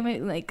basically, I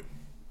mean, like,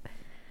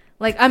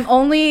 I'm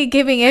only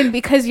giving in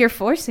because you're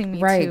forcing me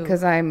to. Right,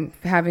 because I'm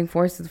having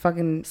forced to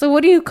fucking... So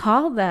what do you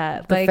call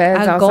that? The like,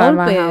 feds a outside golpe,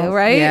 my house.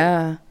 Right?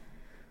 Yeah.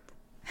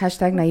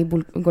 Hashtag naive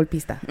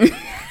golpista.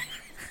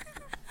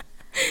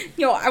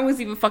 Yo, I was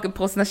even fucking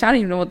posting that shit. I don't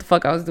even know what the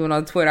fuck I was doing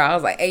on Twitter. I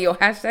was like, hey, yo,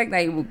 hashtag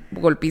naive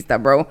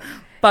golpista, bro.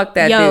 Fuck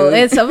that dude.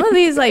 And some of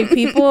these, like,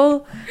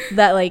 people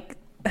that, like,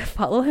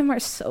 follow him are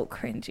so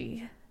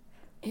cringy.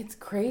 It's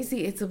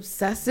crazy. It's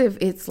obsessive.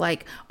 It's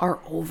like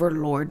our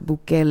overlord,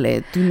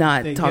 Bukele. Do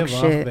not talk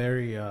shit.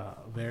 They give off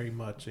very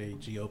much a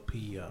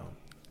GOP.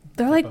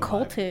 They're, like,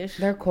 cultish.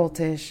 They're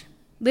cultish.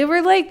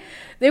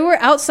 They were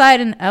outside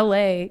in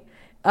LA.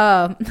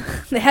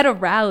 They had a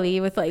rally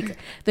with, like,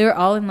 they were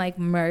all in, like,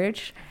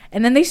 merch,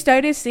 and then they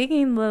started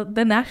singing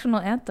the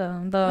national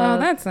anthem,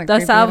 that's like the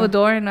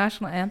Salvadoran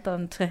national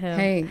anthem to him.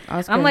 Hey,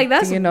 Oscar, I'm like,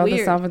 that's do you know weird.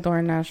 The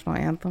Salvadoran national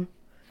anthem?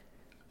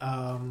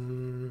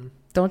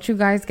 Don't you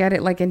guys get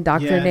it, like,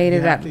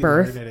 indoctrinated at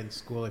birth? Learn it in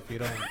school if you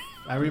don't.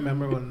 I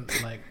remember when,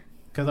 like,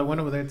 because I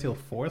went over there till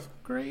 4th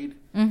grade,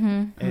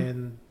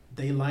 and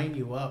they line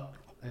you up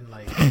and,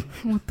 like,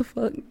 what the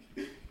fuck?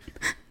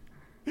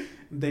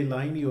 They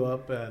line you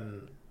up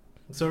and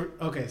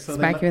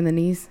smack you in the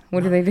knees.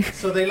 What do they do?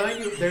 So they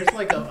line you. There's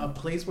like a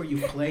place where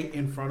you play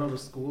in front of the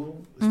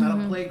school. It's not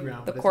a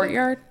playground. The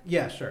courtyard. Like,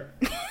 yeah, sure.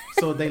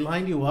 So they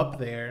line you up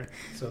there.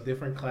 So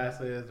different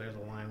classes, there's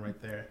a line right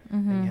there.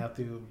 And you have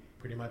to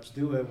pretty much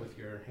do it with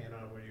your hand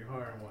over your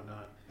heart and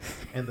whatnot.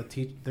 And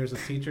there's a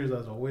teacher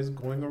that's always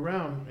going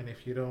around. And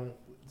if you don't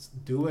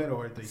do it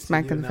or they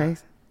smack in the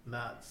face,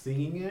 not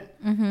singing it,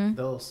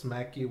 they'll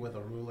smack you with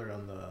a ruler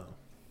on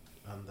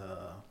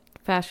the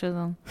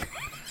fascism.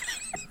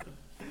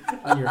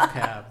 On your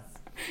calves.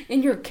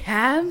 In your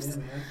calves?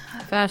 Yeah,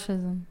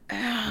 Fascism.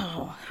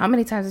 Ow. How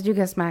many times did you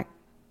get smacked?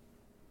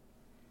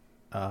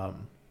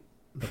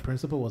 The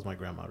principal was my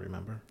grandma,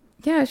 remember?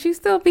 Yeah, she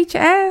still beat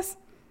your ass.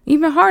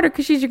 Even harder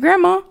because she's your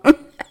grandma. To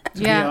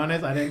be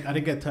honest, I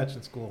didn't get touched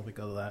in school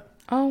because of that.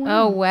 Oh,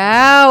 wow. Oh,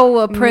 wow.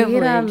 A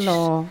privilege.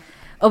 Míralo.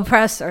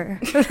 Oppressor.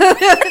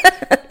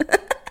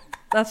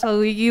 That's what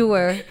you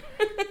were.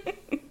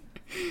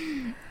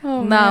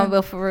 Oh, nah,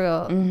 but for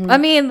real. I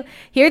mean,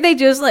 here they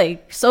just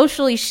like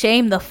socially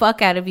shame the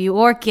fuck out of you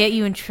or get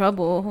you in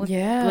trouble with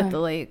the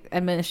like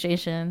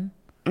administration.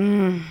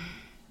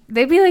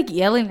 They'd be like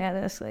yelling at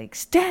us like,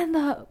 stand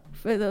up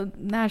for the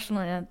national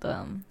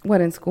anthem.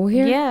 What, in school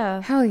here?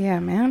 Yeah. Hell yeah,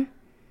 man.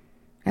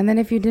 And then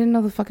if you didn't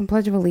know the fucking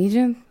Pledge of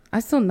Allegiance, I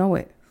still know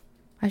it.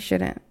 I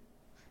shouldn't.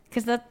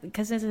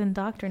 Because it's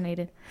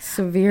indoctrinated.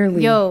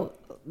 Severely. Yo,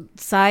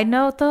 side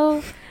note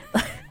though,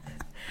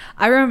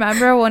 I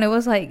remember when it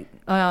was like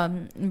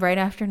right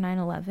after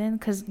 9/11,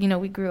 because you know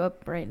we grew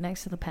up right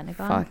next to the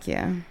Pentagon. Fuck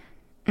yeah.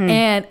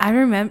 And I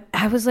remember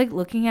I was like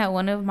looking at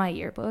one of my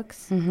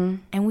yearbooks,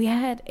 and we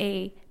had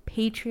a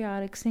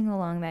patriotic sing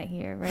along that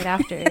year right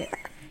after it,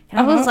 and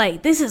I was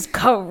like, "This is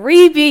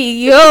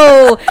creepy,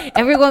 yo!"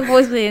 Everyone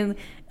was in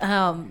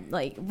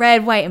like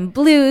red, white, and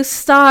blue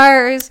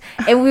stars,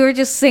 and we were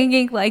just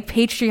singing like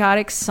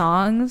patriotic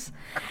songs.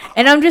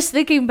 And I'm just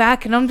thinking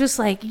back, and I'm just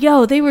like,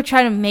 yo, they were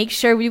trying to make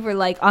sure we were,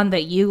 like, on the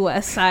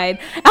U.S. side.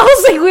 I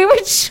was like, we were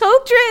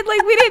children.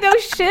 Like, we didn't know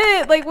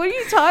shit. Like, what are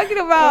you talking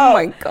about? Oh,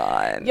 my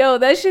God. Yo,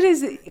 that shit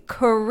is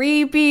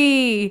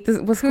creepy.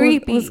 What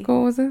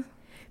school was this?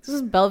 This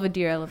was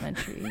Belvedere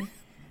Elementary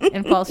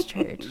in Falls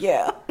Church.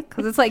 Yeah.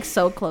 Because it's, like,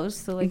 so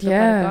close to, like, the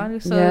Pentagon.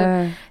 So,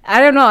 yeah.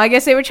 I don't know. I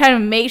guess they were trying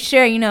to make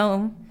sure, you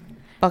know.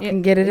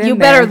 Fucking get it in You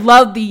there. better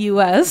love the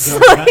U.S.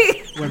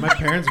 Yo, when my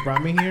parents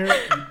brought me here...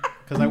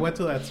 Because I went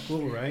to that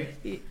school, right?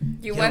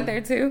 You went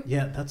there too?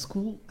 Yeah, that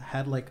school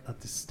had like a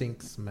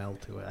distinct smell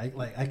to it.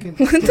 I can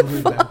still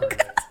remember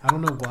it. I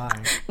don't know why.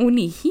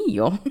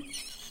 Unijillo.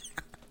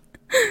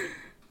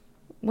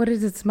 What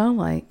does it smell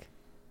like?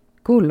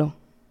 Culo.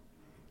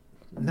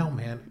 No,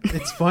 man.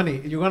 It's funny.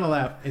 You're going to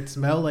laugh. It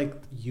smelled like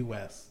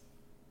U.S.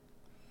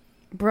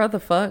 Bro, the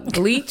fuck?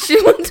 Bleach?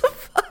 What the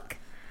fuck?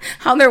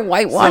 How they're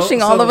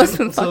whitewashing all of us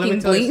with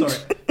fucking bleach?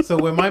 So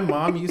when my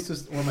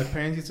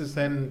parents used to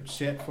send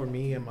shit for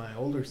me and my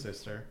older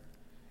sister.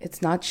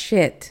 It's not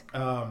shit.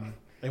 And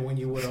when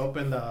you would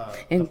open the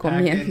Encomienda.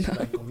 package,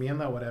 the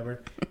encomienda,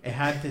 whatever, it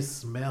had this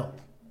smell.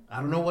 I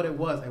don't know what it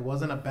was. It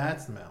wasn't a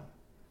bad smell.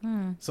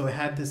 So it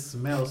had this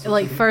smell. So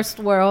like first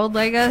world,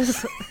 I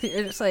guess.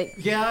 You're just like...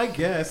 Yeah, I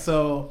guess.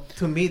 So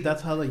to me,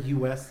 that's how the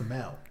U.S.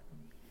 smelled.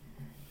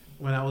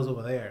 When I was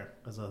over there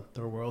as a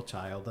third world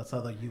child, that's how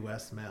the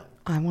U.S. smelled.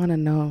 I want to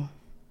know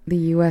the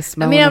U.S.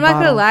 smell. I mean, I'm not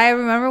bottle. gonna lie. I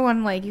remember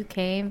when like you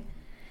came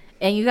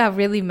and you got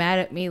really mad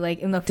at me. Like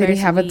in the Did first he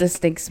have week. a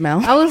distinct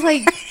smell? I was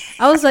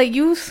like,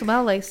 you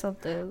smell like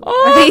something.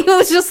 Oh. And he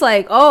was just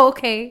like, oh,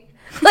 okay.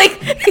 Like,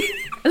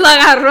 lo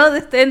agarró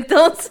desde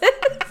entonces.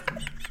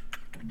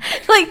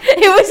 Like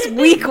it was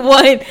week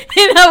 1, and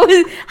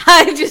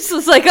I just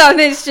was like on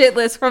his shit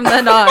list from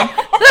then on.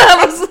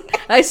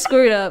 I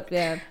screwed up.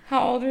 Yeah.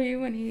 How old were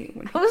you when he?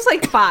 I was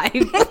like 5.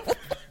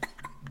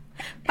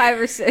 5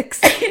 or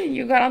 6.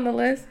 You got on the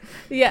list?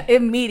 Yeah,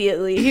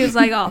 immediately. He was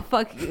like, oh,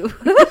 fuck you.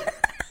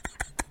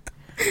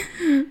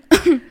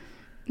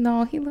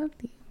 No, he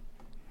loved you.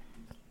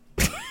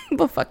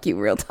 But fuck you,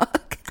 real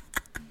talk.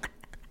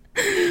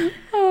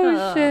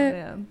 Oh, shit.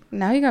 Man.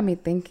 Now you got me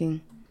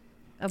thinking.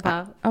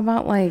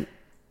 About like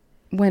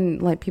when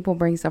like people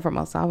bring stuff from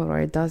El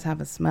Salvador, it does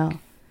have a smell.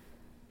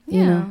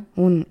 Yeah.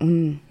 You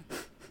know?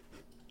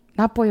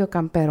 Not pollo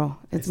campero.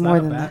 It's more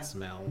than that.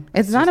 Smell.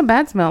 It's not a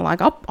bad smell.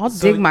 Like I'll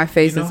dig my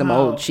face in some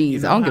old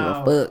cheese. I don't give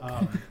a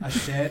fuck. A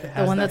shed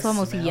has the one that's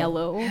almost smell.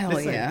 yellow. Hell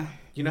yeah.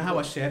 You know how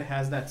a shed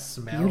has that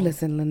smell? You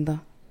listen,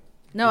 Linda.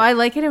 No, I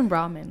like it in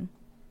ramen.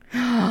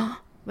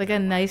 Like a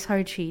nice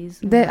hard cheese.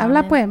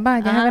 Habla pues, va,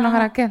 ya me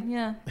enojar aquel.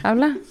 Yeah.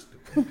 Habla.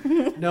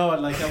 No,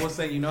 like I was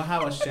saying, you know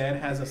how a shed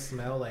has a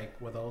smell like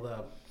with all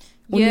the...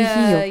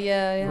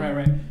 Yeah.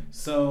 Right.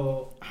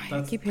 So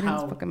that's keep hitting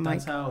this fucking mic.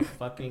 That's how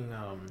fucking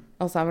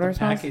El Salvador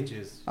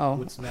packages smells?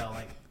 would smell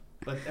like.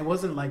 But it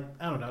wasn't like,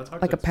 I don't know, it's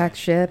hard like to a packed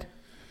shed.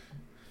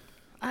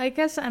 I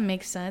guess that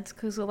makes sense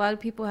because a lot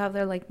of people have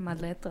their like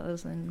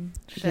maletas and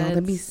sheds. Yeah,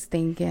 they be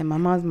stinking. My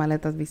mom's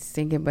maletas be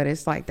stinking, but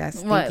it's like that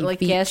stinky what, like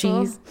feet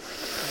queso? cheese.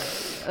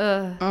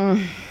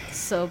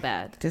 So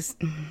bad. Just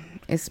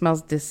It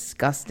smells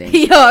disgusting.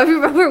 Yo, I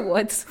remember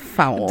once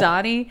Foul.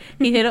 Donnie,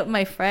 he hit up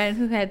my friend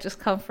who had just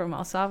come from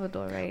El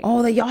Salvador, right?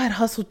 Oh, that y'all had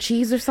hustle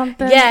cheese or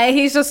something? Yeah, and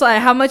he's just like,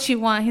 how much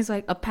you want? He's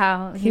like,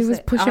 £1. He was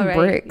like, pushing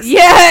bricks.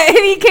 Yeah, and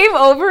he came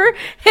over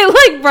and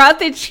like brought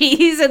the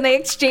cheese and they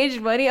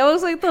exchanged money. I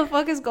was like, the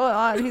fuck is going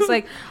on? He's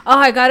like, oh,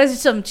 I got us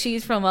some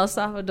cheese from El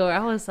Salvador. I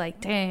was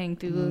like, dang,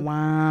 dude.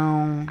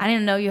 Wow. I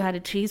didn't know you had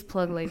a cheese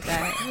plug like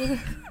that.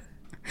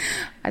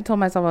 I told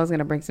myself I was going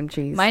to bring some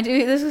cheese. Mind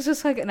you, this is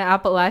just like an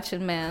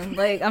Appalachian man.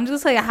 Like, I'm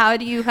just like, how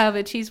do you have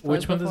a cheese plug?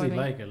 Which one does he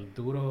like? El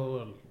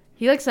duro?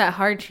 He likes that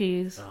hard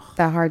cheese.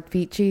 That hard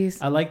feet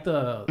cheese. I like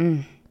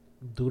the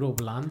duro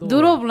blando.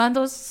 Duro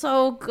blando is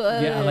so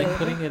good. Yeah, I like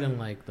putting it in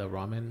like the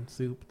ramen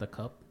soup, the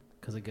cup,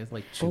 because it gets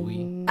like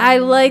chewy. I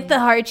like the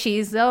hard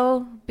cheese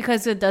though,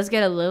 because it does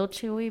get a little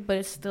chewy, but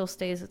it still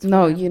stays.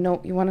 No, you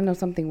want to know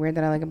something weird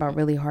that I like about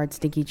really hard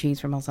sticky cheese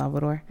from El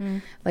Salvador?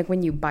 Like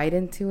when you bite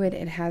into it,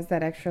 it has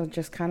that extra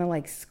just kind of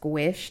like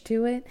squish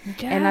to it.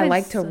 Yes. And I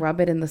like to rub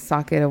it in the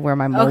socket of where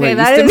my molar used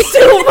that to is be.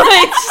 too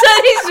much.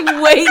 That is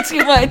way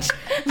too much.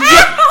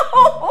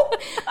 Ow!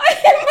 I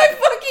hit my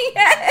fucking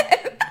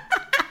head.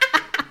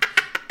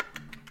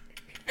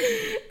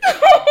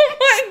 Oh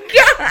my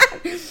God.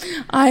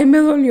 Ay, me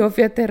dolió,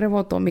 fíjate,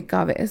 rebotó mi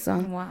cabeza.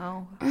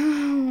 Wow.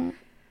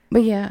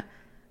 But yeah,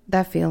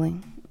 that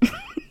feeling.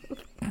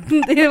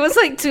 It was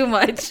like too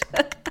much.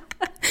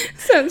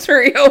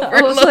 Sensory overload.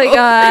 I was like,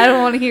 I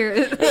don't want to hear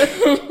it.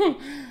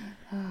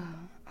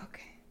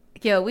 Okay.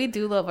 Yeah, we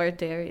do love our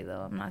dairy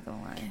though. I'm not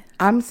gonna lie.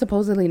 I'm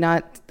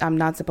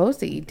not supposed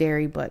to eat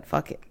dairy, but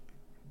fuck it.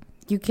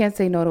 You can't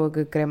say no to a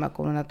good crema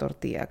con una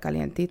tortilla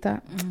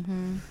calientita.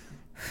 Mm-hmm.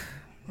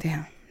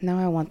 Damn. Now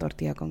I want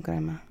tortilla con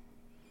crema.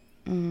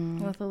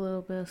 With a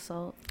little bit of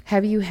salt.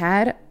 Have you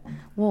had?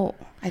 Well,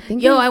 I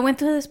think. I went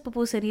to this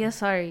pupuseria.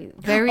 Sorry,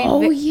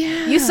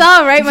 yeah. You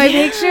saw right my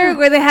picture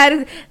where they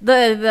had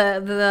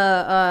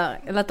the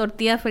la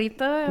tortilla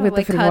frita with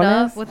like the cut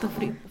frijoles? up with the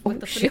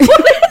frijoles.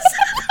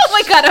 Oh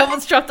my God! I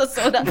almost dropped the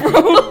soda.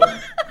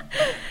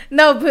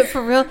 No, but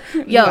for real,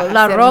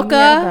 La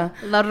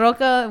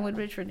Roca in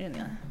Woodbridge,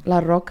 Virginia. La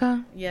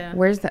Roca? Yeah.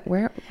 Where's that?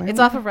 Where it's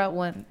off of Route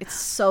 1. It's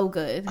so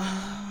good.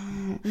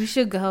 We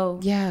should go.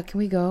 Yeah, can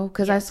we go?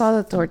 Because I saw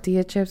the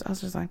tortilla chips. I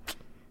was just like,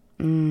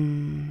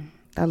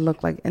 that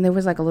looked like, and there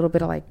was like a little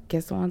bit of like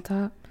queso on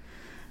top.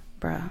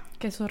 Bruh.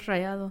 Queso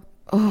rallado.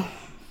 Oh.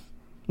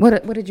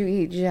 What did you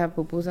eat? Did you have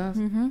pupusas?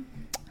 Mm-hmm.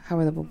 How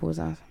were the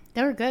pupusas?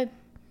 They were good.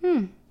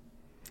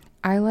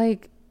 I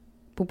like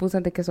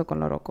pupusas de queso con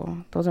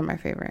loroco. Those are my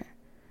favorite.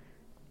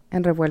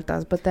 And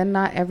revueltas. But then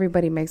not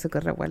everybody makes a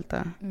good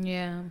revuelta.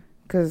 Yeah.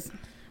 Because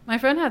my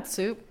friend had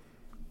soup.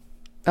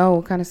 Oh,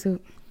 what kind of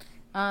soup?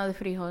 The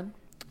frijol.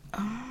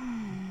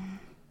 Oh.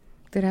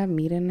 Did it have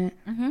meat in it?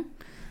 Mm-hmm.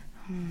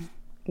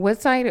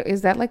 What side?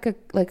 Is that like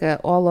a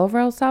all over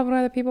El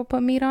Salvador that people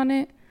put meat on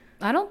it?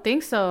 I don't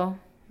think so.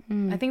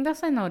 I think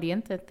that's an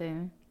Oriente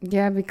thing.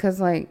 Yeah,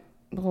 because like,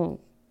 well,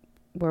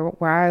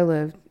 where I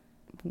lived,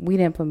 we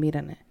didn't put meat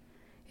in it.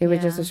 It was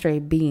just a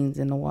straight beans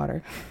in the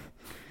water.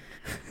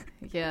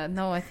 Yeah,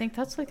 no, I think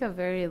that's like a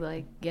very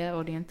like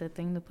Oriente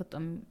thing to put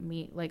the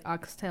meat like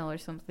oxtail or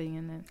something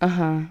in it.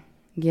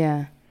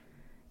 Yeah.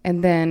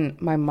 And then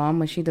my mom,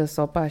 when she does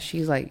sopa,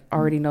 she's like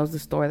already knows the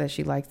store that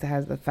she likes that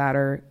has the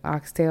fatter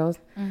oxtails.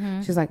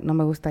 Mm-hmm. She's like, no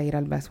me gusta ir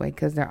al Best Way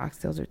because their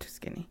oxtails are too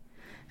skinny.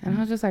 And I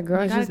was just like,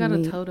 girl, it's just go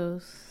meat. to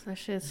Toto's. That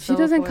shit's She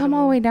doesn't come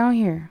all the way down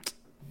here.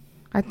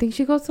 I think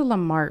she goes to La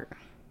Mart.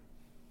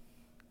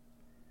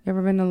 You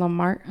ever been to La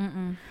Mart?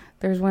 Mm-mm.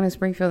 There's one in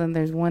Springfield and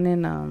there's one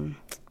in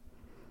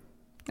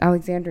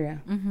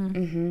Alexandria.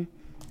 Mm-hmm.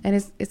 And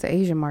it's an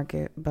Asian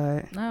market,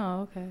 but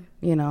oh, okay.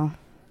 You know,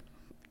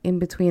 in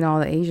between all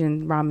the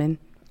Asian ramen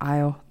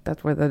aisle,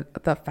 that's where the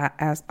fat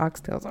ass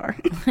oxtails are.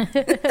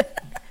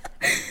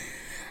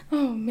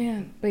 Oh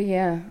man, but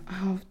yeah,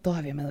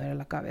 todavía me duele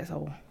la cabeza.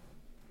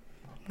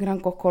 Gran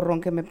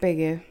coscorrón que me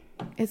pegué.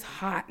 It's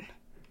hot.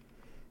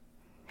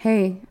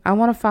 Hey, I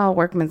want to file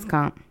workman's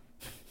comp.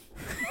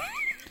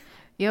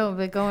 Yo,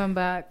 but going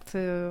back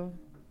to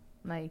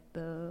like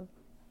the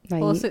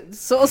whole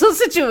social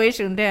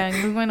situation,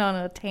 damn, we went on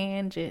a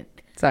tangent.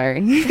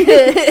 Sorry.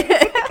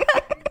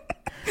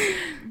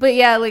 But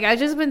yeah, like I've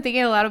just been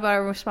thinking a lot about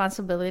our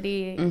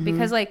responsibility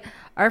because like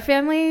our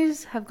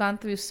families have gone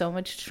through so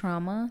much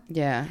trauma.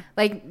 Yeah.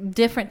 Like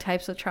different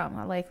types of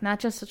trauma, like not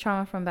just the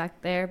trauma from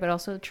back there, but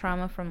also the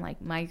trauma from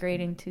like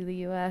migrating to the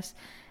US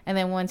and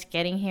then once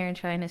getting here and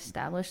trying to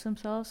establish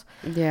themselves.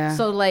 Yeah.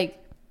 So like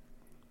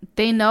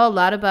they know a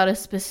lot about a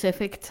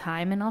specific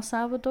time in El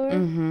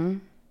Salvador,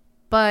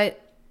 but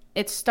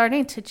it's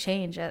starting to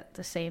change at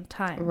the same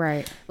time.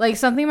 Right. Like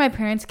something my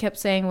parents kept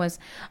saying was,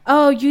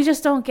 oh, you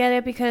just don't get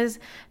it because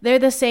they're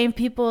the same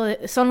people.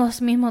 Son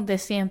los mismos de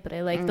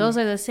siempre. Like those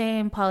are the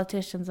same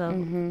politicians of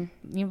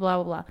blah,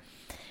 blah, blah.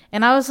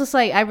 And I was just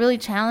like, I really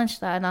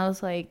challenged that. And I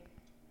was like,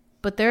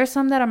 but there are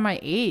some that are my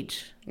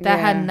age that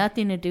had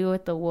nothing to do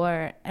with the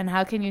war. And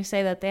how can you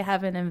say that they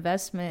have an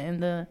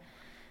investment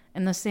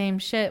in the same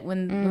shit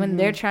when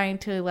they're trying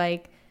to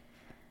like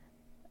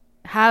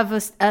have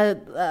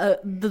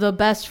the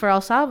best for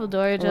El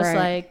Salvador, just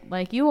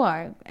like you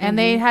are. And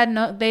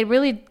they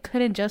really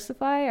couldn't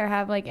justify or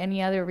have like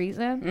any other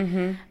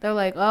reason. They're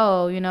like,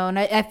 oh, you know, and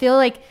I feel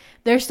like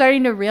they're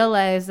starting to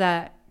realize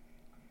that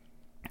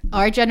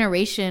our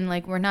generation,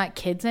 like, we're not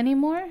kids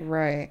anymore.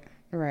 Right.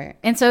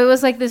 And so it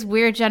was like this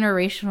weird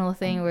generational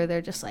thing where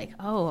they're just like,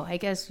 oh, I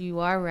guess you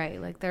are right.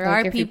 Like, there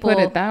are people, if you put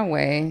it that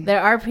way, there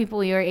are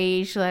people your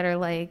age that are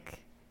like,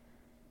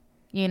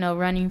 you know,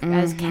 running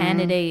as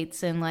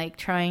candidates and like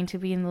trying to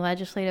be in the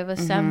legislative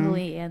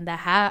assembly and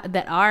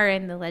that are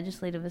in the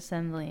legislative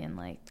assembly and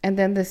like. And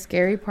then the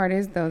scary part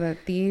is though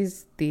that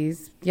these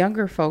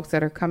younger folks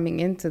that are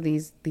coming into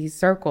these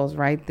circles,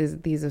 right?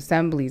 These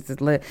assemblies,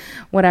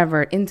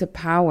 whatever, into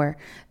power,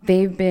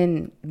 they've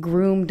been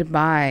groomed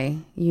by,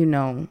 you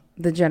know,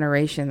 the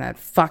generation that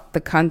fucked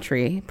the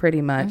country pretty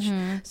much.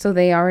 So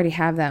they already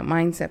have that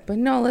mindset. But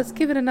no, let's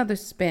give it another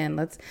spin.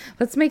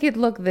 Let's make it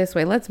look this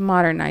way. Let's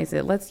modernize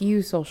it. Let's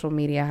use social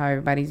media how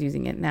everybody's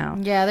using it now.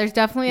 Yeah, there's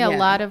definitely a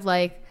lot of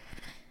like,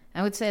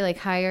 I would say like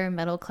higher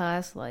middle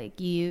class, like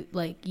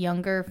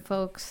younger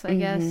folks, I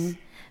guess,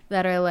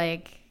 that are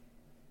like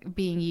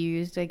being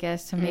used, I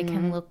guess, to make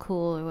him look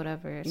cool or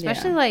whatever.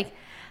 Especially like,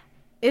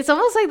 it's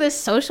almost like this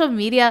social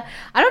media.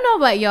 I don't know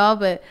about y'all,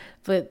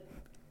 but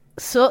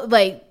so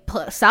like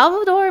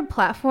Salvador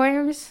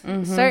platforms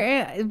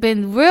certain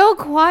been real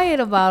quiet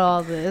about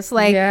all this.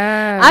 Like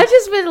I've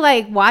just been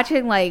like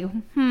watching like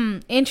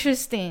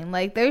interesting.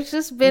 Like there's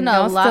just been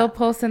a lot still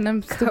posting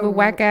them stupid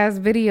whack ass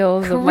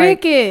videos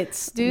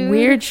crickets, of like dude,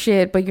 weird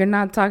shit, but you're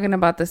not talking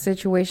about the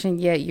situation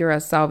yet. You're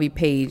a Salvi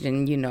page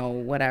and you know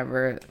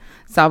whatever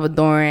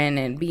Salvadoran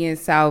and being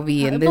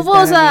Salvi and this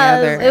that, and the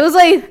other. It was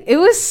like it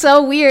was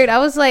so weird. I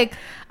was like,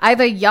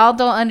 either y'all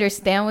don't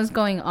understand what's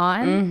going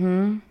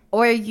on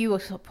or you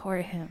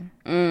support him.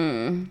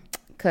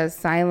 Because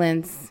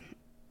silence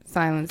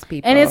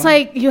people. And it's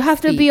like, you have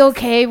to be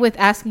okay with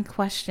asking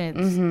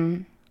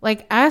questions.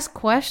 Like, ask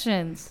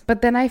questions.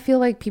 But then I feel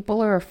like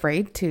people are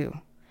afraid to.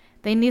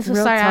 They need to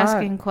start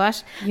asking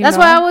questions. That's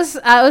why I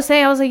was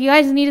saying, I was like, you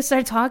guys need to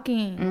start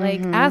talking.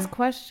 Like, ask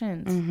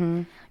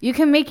questions. You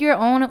can make your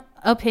own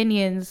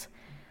opinions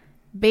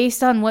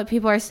based on what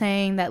people are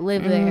saying that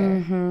live there,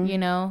 you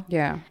know?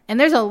 Yeah. And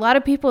there's a lot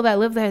of people that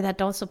live there that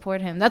don't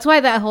support him. That's why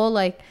that whole,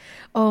 like,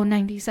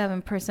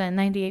 97%,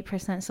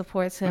 98%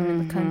 supports him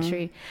in the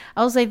country.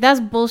 I was like,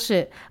 that's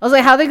bullshit. I was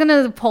like, how are they going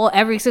to poll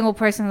every single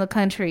person in the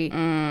country?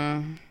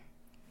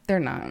 They're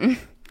not.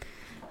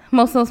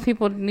 Most of those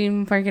people didn't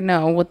even fucking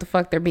know what the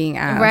fuck they're being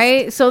asked.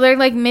 Right? So they're,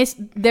 like,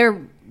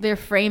 they're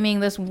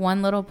framing this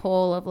one little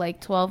poll of,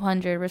 like,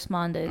 1,200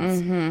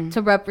 respondents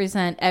to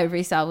represent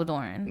every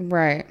Salvadoran.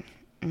 Right.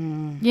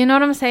 You know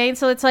what I'm saying?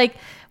 So it's like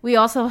we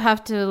also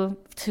have to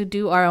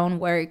do our own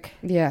work.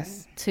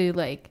 Yes. To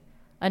like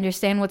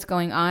understand what's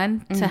going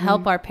on to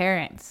help our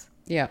parents.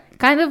 Yeah.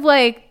 Kind of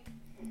like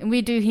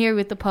we do here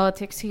with the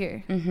politics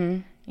here.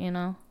 You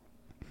know?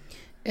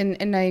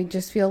 And I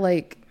just feel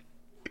like,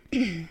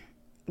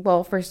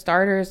 well, for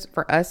starters,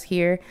 for us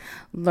here,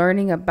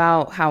 learning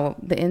about how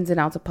the ins and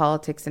outs of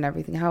politics and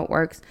everything, how it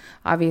works,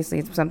 obviously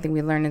it's something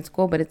we learn in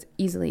school, but it's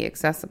easily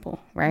accessible,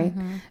 right?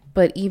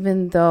 But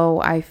even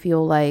though I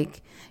feel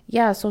like,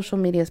 yeah, social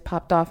media has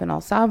popped off in El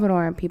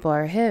Salvador and people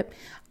are hip,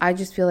 I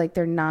just feel like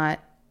they're not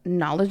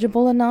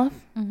knowledgeable enough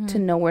to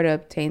know where to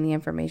obtain the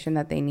information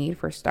that they need,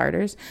 for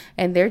starters,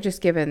 and they're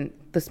just given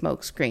the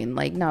smoke screen,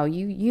 like, no,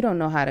 you don't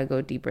know how to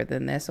go deeper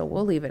than this, so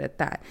we'll leave it at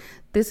that.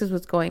 This is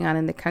what's going on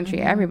in the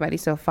country.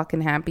 Everybody's so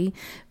fucking happy,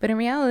 but in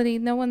reality,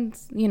 no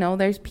one's, you know,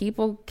 there's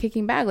people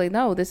kicking back like,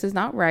 no, this is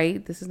not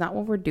right, this is not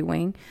what we're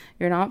doing,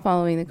 you're not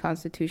following the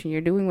Constitution, you're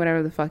doing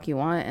whatever the fuck you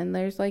want. And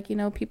there's like, you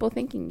know, people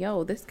thinking,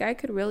 yo, this guy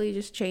could really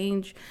just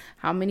change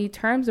how many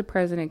terms a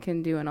president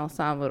can do in El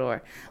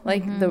Salvador,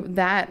 like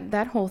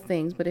that whole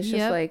thing. But it's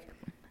just like,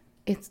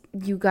 it's,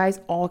 you guys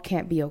all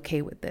can't be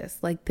okay with this.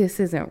 Like, this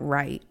isn't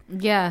right.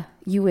 Yeah.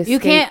 You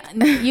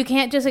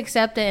can't just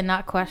accept it and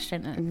not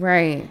question it.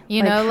 Right.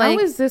 You know, like,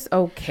 how is this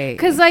okay?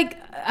 Because, like,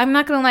 I'm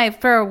not gonna lie,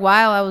 for a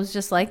while I was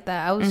just like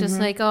that. I was just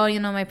like, oh, you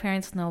know, my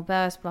parents know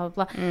best, blah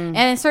blah blah.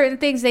 And certain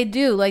things they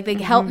do, like, they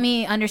help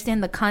me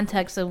understand the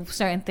context of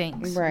certain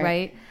things,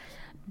 right?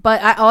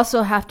 But I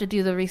also have to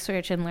do the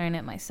research and learn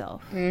it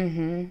myself,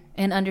 and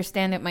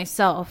understand it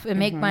myself, and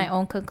make my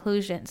own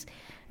conclusions.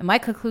 And my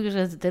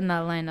conclusions did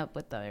not line up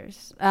with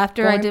theirs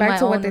after I did my own research. Going back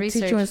to what they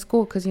teach you in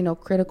school, because, you know,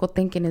 critical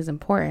thinking is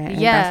important.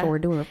 And that's what we're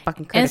doing. We're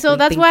fucking critically And so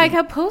that's thinking. why I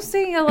kept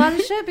posting a lot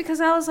of shit, because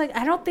I was like,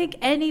 I don't think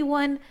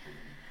anyone,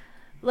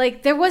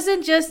 like, there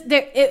wasn't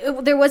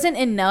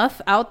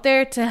enough out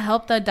there to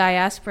help the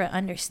diaspora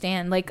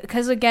understand. Like,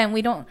 because, again,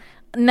 we don't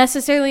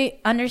necessarily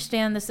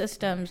understand the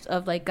systems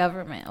of, like,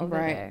 government over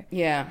there.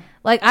 Yeah.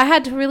 Like, I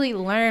had to really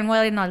learn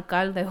what an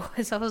alcalde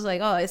was. I was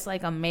like, oh, it's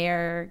like a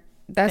mayor.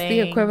 That's the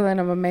equivalent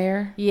of a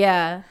mayor?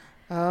 Yeah.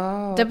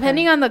 Oh.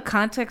 Depending on the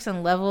context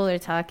and level they're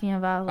talking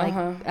about, like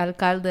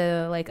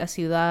alcalde, like a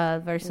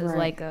ciudad versus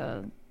like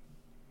a,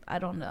 I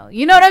don't know.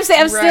 You know what I'm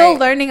saying? I'm still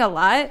learning a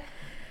lot.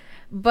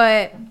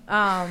 But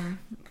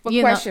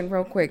question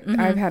real quick.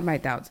 I've had my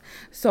doubts.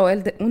 So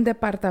un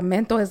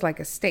departamento is like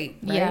a state,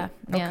 right? Yeah.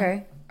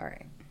 Okay. All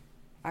right.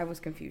 I was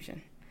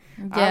confusion.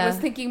 Yeah. I was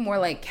thinking more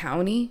like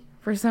county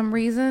for some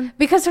reason.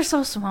 Because they're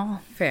so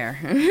small. Fair.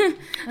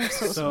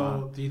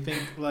 So do you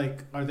think,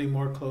 like, are they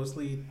more close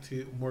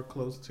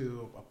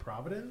to a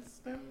Providence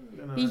than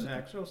an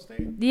actual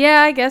state?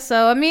 Yeah, I guess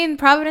so. I mean,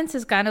 Providence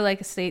is kind of like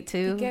a state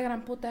too.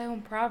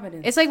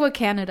 Providence. It's like what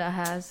Canada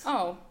has.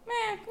 Oh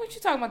man, what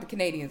you talking about the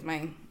Canadians,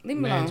 man? Leave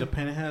me alone.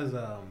 Japan has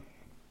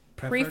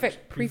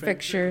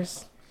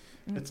prefectures.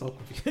 It's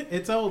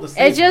all the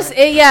same. It's just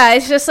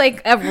it's just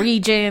like a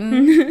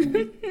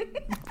region,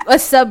 a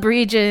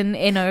sub-region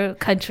in a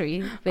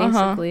country,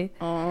 basically.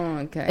 Oh,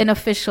 okay. An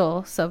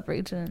official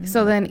sub-region.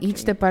 So then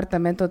each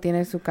departamento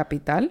tiene su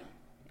capital?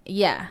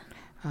 Yeah.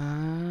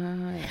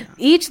 Yeah.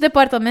 Each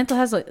departamento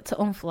has its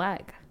own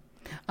flag.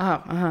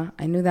 Oh,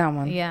 I knew that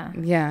one. Yeah.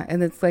 Yeah,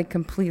 and it's like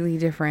completely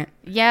different.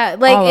 Yeah,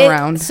 like all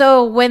around.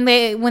 So when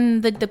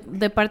the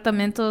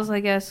departamentos,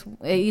 I guess,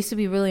 it used to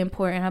be really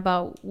important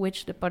about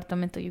which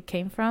departamento you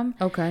came from.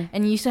 Okay.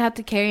 And you used to have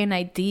to carry an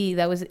ID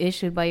that was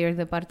issued by your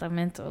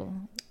departamento.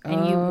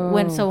 And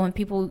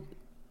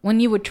when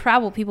you would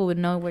travel, people would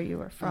know where you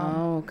were from.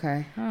 Oh,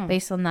 okay. Oh.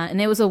 Based on that.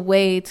 And it was a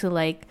way to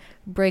like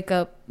break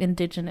up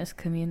indigenous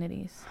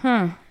communities.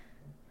 Huh.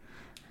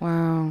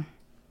 Wow.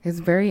 It's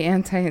very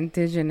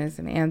anti-indigenous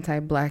and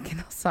anti-black in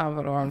El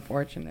Salvador,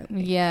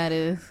 unfortunately. Yeah, it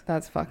is.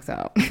 That's fucked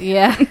up.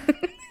 Yeah.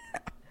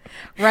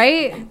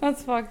 Right?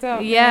 That's fucked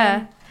up. Yeah.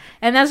 Man.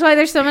 And that's why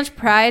there's so much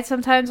pride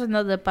sometimes in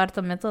the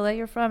departamento that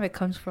you're from. It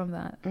comes from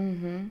that.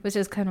 Mm-hmm. Which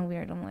is kind of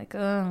weird. I'm like,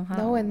 oh.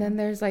 No, and then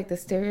there's like the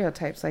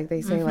stereotypes. Like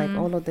they say like,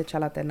 los de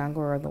Chalatenango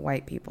are the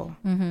white people.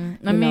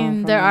 Mm-hmm. I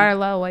mean, there are a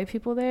lot of white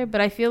people there, but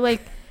I feel like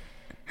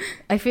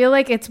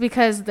it's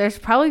because there's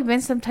probably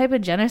been some type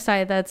of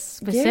genocide that's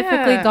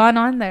specifically gone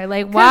on there.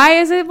 Like, why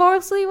is it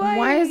mostly white?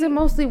 Why is it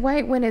mostly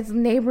white when it's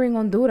neighboring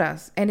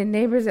Honduras and it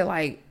neighbors it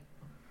like...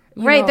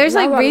 Right, there's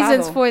like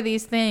reasons for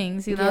these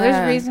things. You know,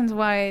 there's reasons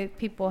why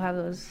people have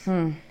those...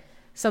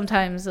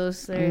 Sometimes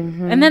those...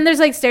 And then there's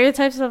like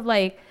stereotypes of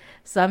like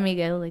San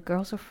Miguel, like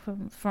girls are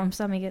from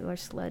San Miguel are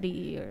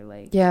slutty or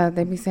like... Yeah,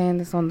 they be saying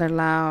this on they're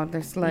loud,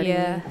 they're slutty.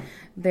 Yeah.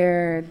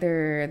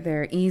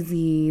 They're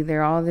easy.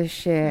 They're all this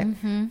shit.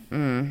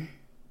 Mm-hmm.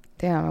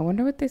 Damn, I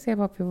wonder what they say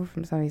about people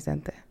from San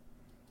Vicente.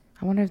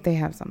 I wonder if they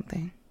have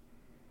something.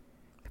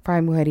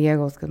 Probably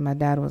mujeriegos, because my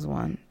dad was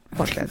one.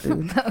 Fuck that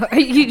dude.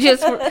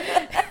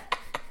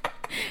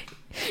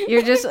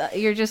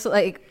 You're just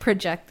like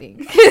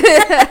projecting.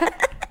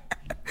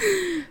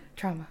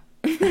 Trauma.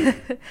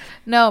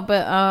 No,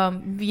 but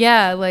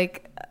yeah,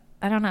 like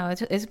I don't know.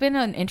 It's been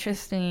an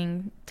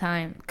interesting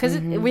time because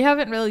we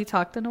haven't really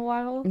talked in a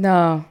while.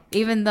 No.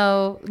 Even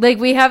though, like,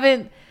 we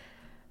haven't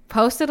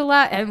posted a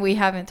lot and we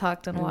haven't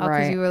talked in a while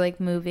because you were, like,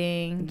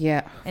 moving.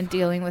 Yeah. And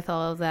dealing with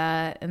all of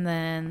that. And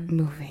then...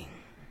 Moving.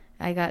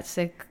 I got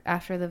sick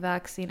after the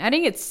vaccine. I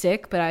didn't get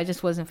sick, but I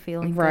just wasn't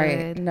feeling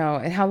good. No.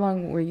 And how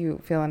long were you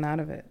feeling out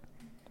of it?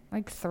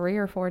 Like 3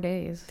 or 4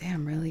 days.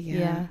 Damn, really?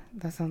 Yeah.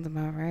 That sounds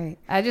about right.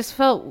 I just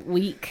felt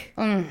weak.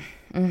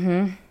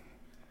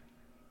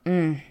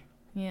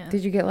 Yeah.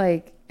 Did you get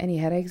like any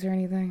headaches or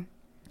anything?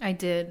 I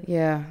did.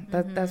 Yeah,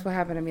 that's what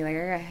happened to me. Like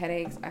I got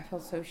headaches. I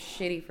felt so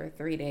shitty for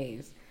 3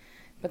 days,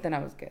 but then I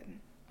was good.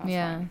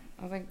 Fine.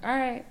 I was like, all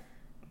right,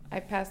 I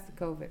passed the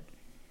COVID.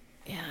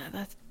 Yeah,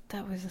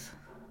 that was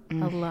a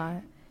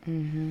lot.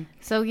 Mm-hmm.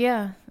 So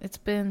yeah, it's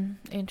been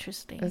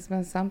interesting. It's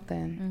been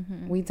something.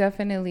 Mm-hmm.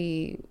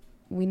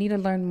 We need to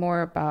learn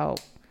more about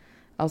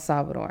El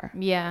Salvador.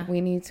 Yeah, we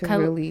need to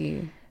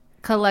really.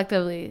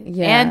 Collectively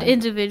and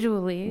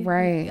individually,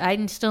 right?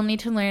 I still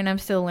need to learn. I'm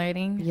still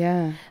learning.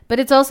 Yeah, but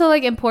it's also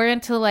like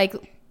important to like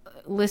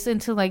listen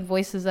to like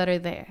voices that are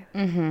there.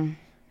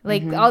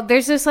 Like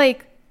there's this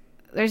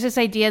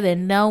idea that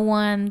no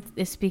one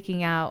is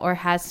speaking out or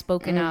has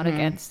spoken out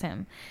against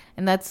him,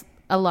 and that's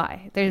a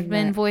lie. There's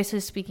been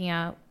voices speaking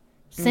out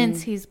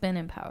since he's been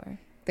in power.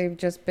 They've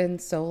just been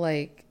so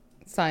like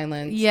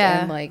silence,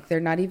 and like they're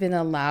not even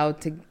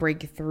allowed to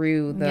break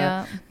through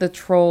the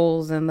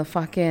trolls and the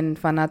fucking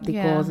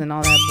fanaticos and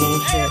all that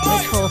bullshit. The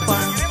troll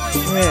farm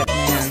shit,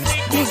 man.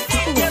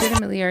 People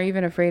legitimately are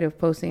even afraid of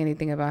posting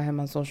anything about him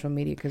on social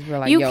media because we're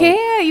like, you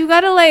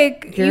gotta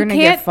like, you're gonna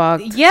get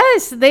fucked.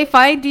 Yes, they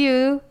find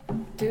you,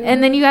 dude.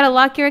 And then you gotta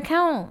lock your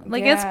account.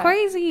 Like it's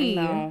crazy.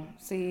 No.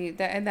 See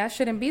that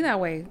shouldn't be that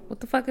way.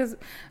 What the fuck is?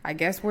 I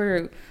guess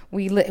we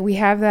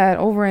have that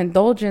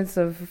overindulgence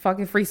of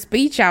fucking free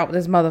speech out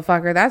this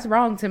motherfucker. That's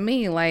wrong to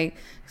me. Like,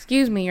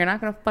 excuse me, you're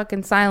not gonna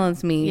fucking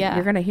silence me. Yeah.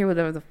 You're gonna hear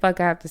whatever the fuck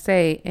I have to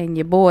say, and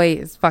your boy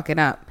is fucking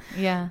up.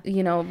 Yeah,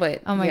 you know.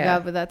 But oh my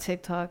god, but that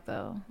TikTok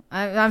though.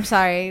 I'm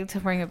sorry to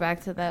bring it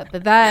back to that,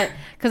 but that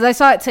because I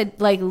saw it to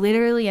like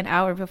literally an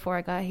hour before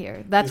I got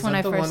here. That's when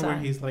I first saw it. Where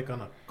he's like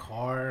on a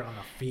car on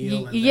a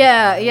field. And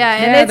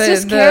and it's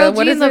just Karol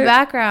G in the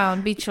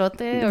background,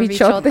 bichote or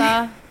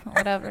bichota,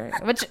 whatever.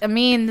 Which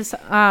means,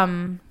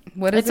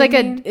 what is it's like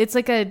mean? It's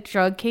like a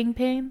drug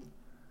kingpin.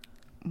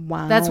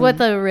 Wow. That's what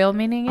the real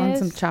meaning On is.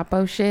 some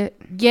Chapo shit.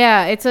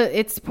 Yeah,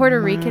 it's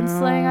Puerto Rican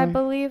slang, I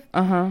believe.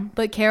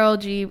 But Karol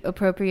G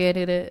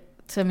appropriated it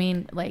to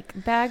mean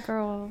like bad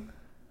girl,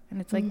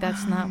 and it's like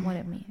that's not what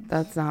it means.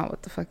 That's not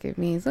what the fuck it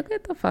means. Look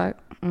at the fuck.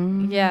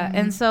 Yeah,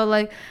 and so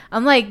like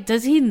I'm like,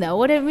 does he know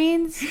what it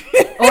means,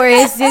 or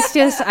is this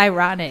just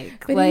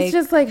ironic? But like, it's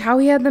just like how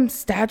he had them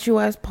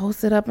statuettes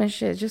posted up and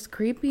shit. Just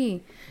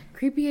creepy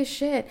as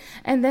shit.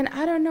 And then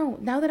I don't know.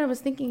 Now that I was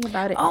thinking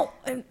about it.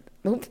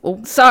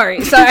 Sorry.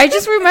 I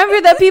just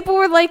remember that people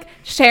were like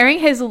sharing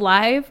his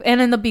live, and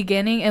in the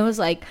beginning it was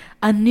like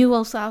a new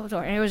El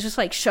Salvador, and it was just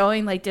like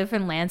showing like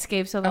different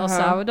landscapes of El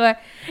Salvador,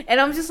 and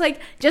I'm just like,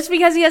 just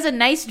because he has a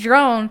nice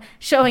drone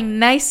showing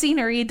nice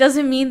scenery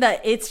doesn't mean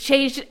that it's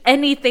changed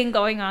anything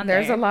going on.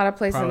 There's there. a lot of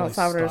places in El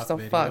Salvador still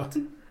fucked.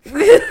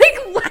 Like,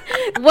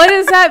 what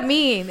does that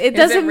mean? It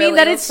doesn't mean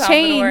that it's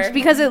changed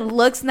because it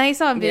looks nice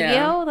on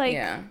video.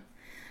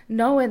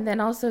 No, and then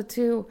also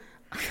too.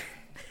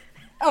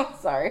 I'm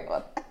sorry.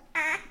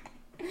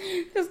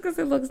 Just because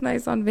it looks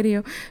nice on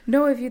video.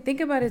 No, if you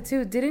think about it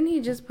too, didn't he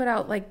just put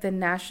out like the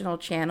national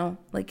channel?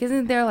 Like,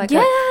 isn't there like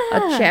a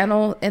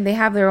channel and they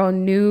have their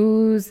own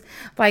news?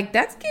 Like,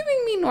 that's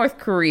giving me North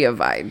Korea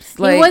vibes.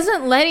 Like, he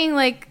wasn't letting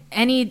like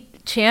any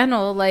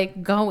channel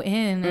like go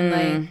in and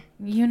like,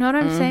 you know what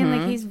I'm saying?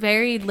 Like, he's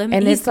very limited.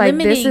 And it's like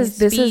this is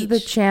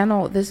the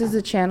channel. This is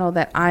the channel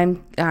that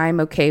I'm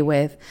okay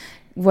with.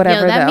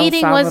 Whatever. That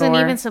meeting wasn't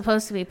even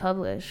supposed to be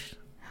published.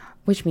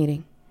 Which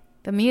meeting?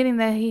 The meeting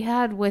that he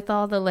had with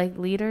all the like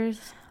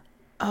leaders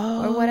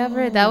or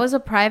whatever. That was a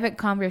private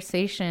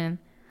conversation.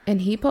 And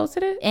he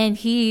posted it? And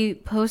he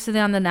posted it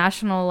on the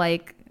national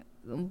like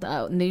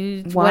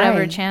news, Why?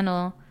 whatever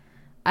channel.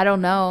 I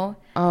don't know.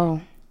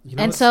 Oh. You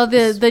know, and so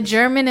the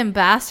German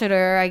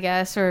ambassador, I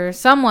guess, or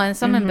some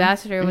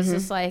ambassador was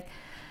just like,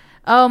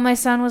 oh, my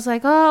son was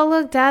like, oh,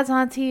 look, dad's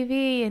on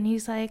TV. And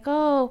he's like,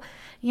 oh,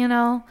 you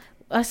know,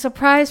 a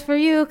surprise for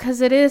you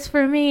because it is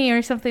for me,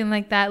 or something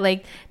like that.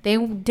 Like they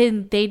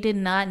did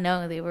not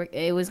know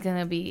it was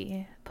gonna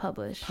be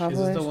published. Is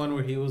this the one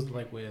where he was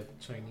like with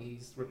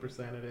Chinese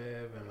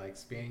representative and like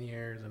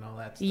Spaniards and all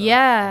that stuff?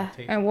 Yeah.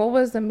 And what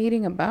was the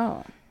meeting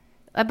about?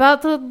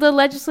 About the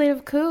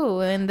legislative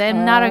coup and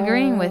them not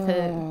agreeing with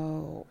it.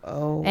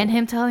 And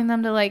him telling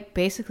them to like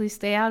basically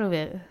stay out of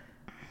it.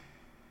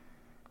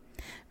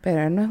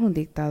 Pero no es un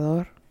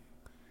dictador.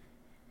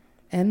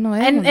 And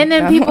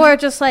then people are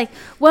just like,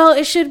 well,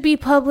 it should be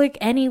public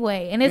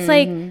anyway. And it's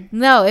like,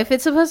 no, if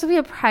it's supposed to be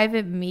a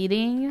private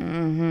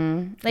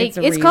meeting, like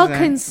it's called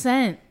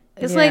consent.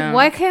 It's like,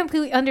 why can't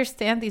we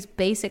understand these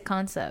basic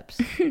concepts?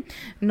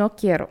 No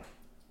quiero.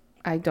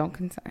 I don't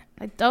consent.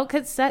 I don't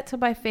consent to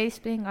my face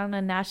being on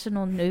a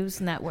national news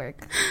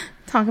network.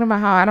 Talking about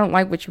how I don't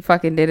like what you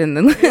fucking did in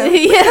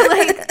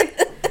the...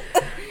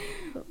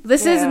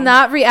 This is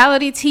not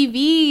reality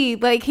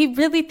TV. Like, he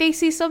really thinks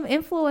he's some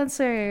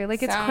influencer.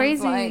 Like, it's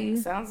crazy.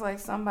 Sounds like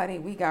somebody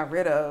we got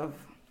rid of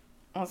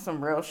on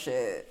some real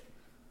shit.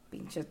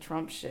 Being just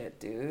Trump shit,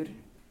 dude.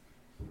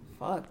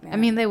 Fuck, man. I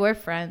mean, they were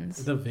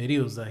friends. The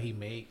videos that he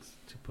makes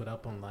to put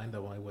up online,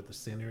 the one with the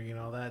scenery and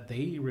all that,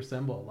 they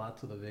resemble a lot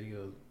to the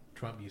videos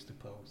Trump used to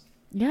post.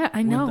 Yeah,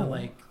 I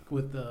know.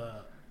 With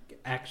the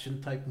action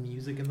type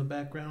music in the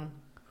background.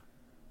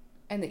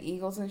 And the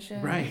eagles and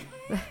shit. Right.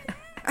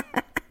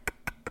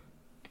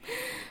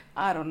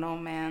 I don't know,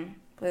 man,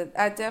 but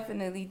I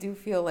definitely do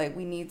feel like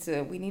we need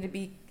to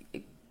be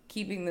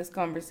keeping this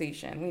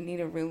conversation. We need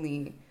to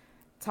really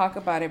talk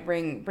about it,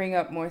 bring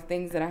up more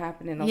things that are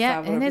happening in El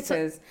Salvador, and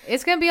because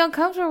it's gonna be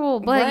uncomfortable,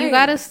 but you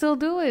gotta still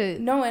do it.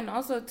 No, and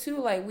also too,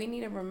 like, we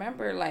need to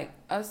remember, like,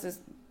 us as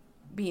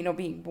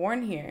being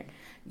born here.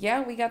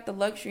 Yeah, we got the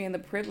luxury and the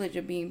privilege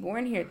of being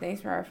born here,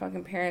 thanks for our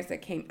fucking parents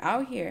that came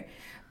out here.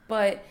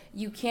 But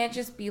you can't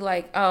just be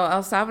like, oh,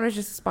 El Salvador is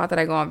just a spot that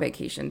I go on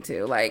vacation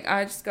to. Like,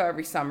 I just go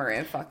every summer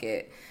and fuck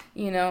it.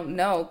 You know,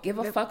 no, give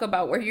a fuck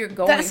about where you're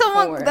going. That's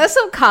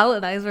some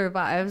colonizer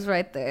vibes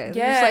right there.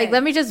 Yeah. Just like,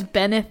 let me just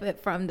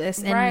benefit from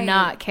this and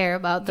not care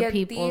about the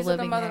people living there.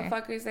 These are the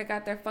motherfuckers that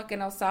got their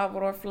fucking El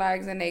Salvador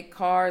flags in their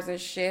cars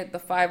and shit. The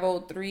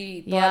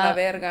 503, toda la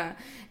verga.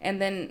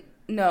 And then,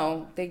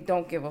 no, they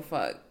don't give a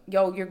fuck.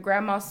 Yo, your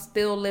grandma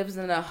still lives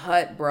in a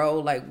hut, bro.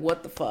 Like,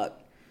 what the fuck?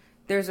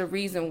 There's a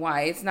reason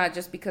why. It's not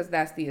just because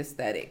that's the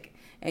aesthetic.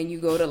 And you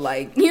go to,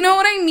 like, you know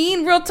what I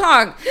mean? Real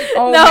talk.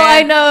 Oh, no, man,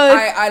 I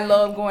know. I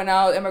love going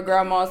out and my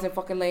grandma's and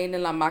fucking laying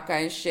in la maca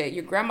and shit.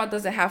 Your grandma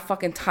doesn't have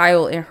fucking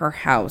tile in her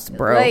house,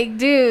 bro. Like,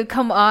 dude,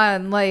 come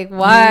on. Like,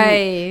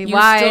 why?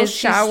 Why still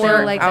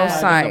shower like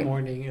outside? In the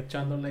morning,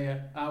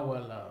 echándole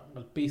agua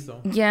al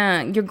piso.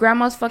 Yeah, your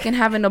grandma's fucking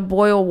having to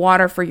boil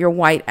water for your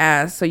white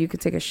ass so you can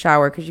take a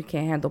shower because you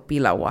can't handle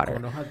pila water.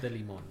 Con hojas de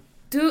limón.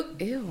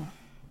 Dude, ew.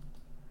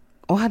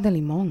 Hoja de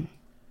limón.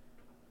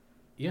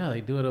 Yeah,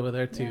 they do it over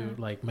there too.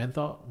 Like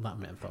not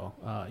menthol,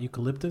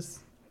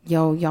 eucalyptus.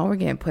 Yo, y'all were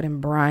getting put in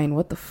brine.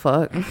 What the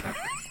fuck?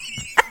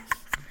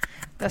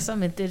 That's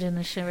some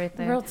indigenous shit right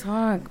there. Real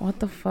talk. What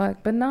the fuck?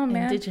 But no,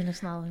 man.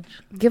 Indigenous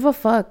knowledge. Give a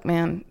fuck,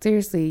 man.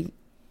 Seriously.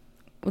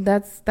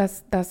 That's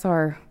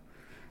our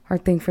our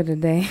thing for the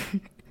day.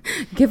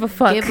 Give a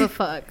fuck. Give a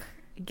fuck.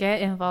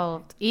 Get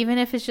involved. Even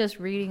if it's just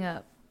reading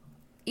up.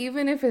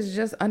 Even if it's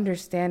just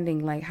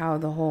understanding, like, how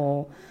the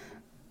whole,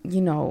 you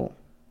know,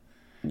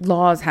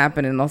 laws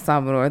happen in El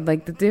Salvador,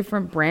 like the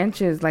different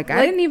branches. Like,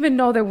 I didn't even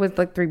know there was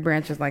like 3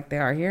 branches like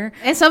there are here.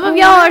 And some of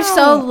y'all are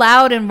so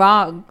loud and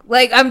wrong.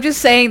 Like, I'm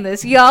just saying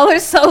this. Y'all are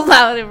so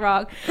loud and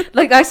wrong.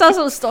 Like, I saw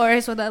some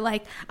stories where they're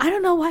like, I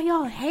don't know why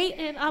y'all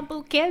hating on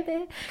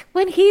Bukele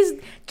when he's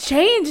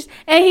changed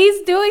and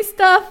he's doing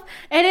stuff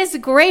and it's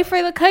great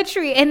for the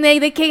country, and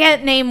they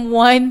can't name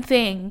one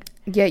thing.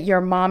 Yet your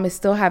mom is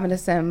still having to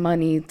send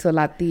money to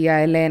La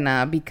Tia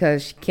Elena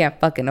because she can't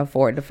fucking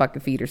afford to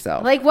fucking feed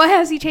herself. Like, what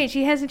has he changed?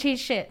 He hasn't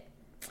changed shit.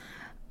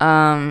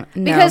 No,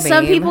 because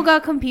some people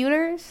got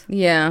computers.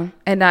 Yeah,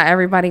 and not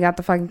everybody got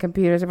the fucking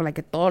computers. They were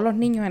like, todos los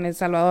niños en El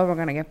Salvador were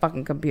gonna get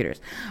fucking computers.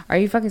 Are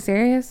you fucking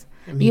serious?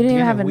 You didn't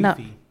even have enough,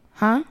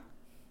 huh?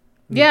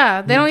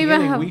 Yeah, they don't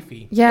even have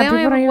Wi-Fi. Yeah,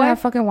 people don't even have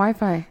fucking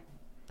Wi-Fi.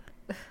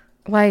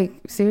 Like,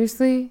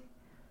 seriously?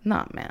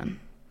 Nah,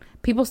 man.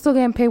 People still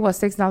getting paid, what,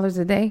 $6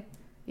 a day?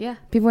 Yeah.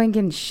 People ain't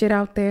getting shit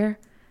out there.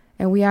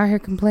 And we out here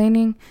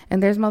complaining.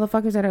 And there's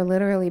motherfuckers that are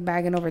literally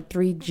bagging over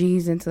 3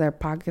 G's into their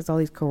pockets. All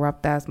these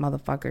corrupt ass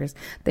motherfuckers.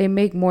 They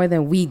make more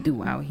than we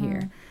do out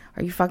here.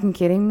 Are you fucking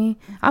kidding me?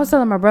 I was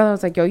telling my brother, I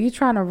was like, yo, you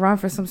trying to run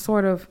for some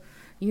sort of,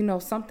 you know,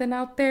 something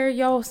out there?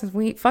 Yo, since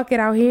we fuck it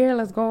out here,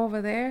 let's go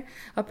over there.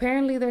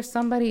 Apparently there's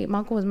somebody, my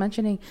uncle was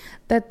mentioning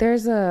that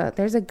there's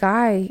a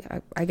guy,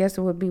 I guess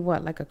it would be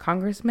what, like a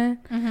congressman,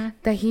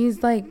 that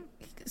he's like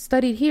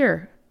studied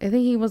here. I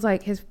think he was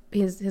like his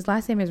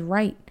last name is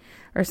Wright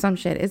or some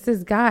shit. It's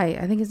this guy.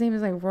 I think his name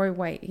is like Roy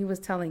White. He was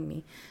telling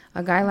me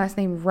a guy last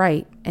name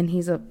Wright, and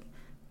he's a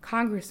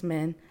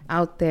congressman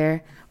out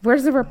there.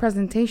 Where's the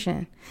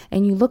representation?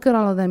 And you look at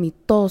all of them, y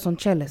todos son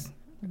cheles.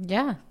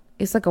 Yeah,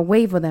 it's like a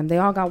wave of them. They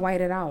all got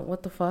whited out.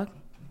 What the fuck?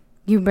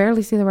 You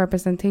barely see the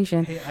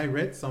representation. Hey, I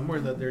read somewhere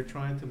that they're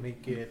trying to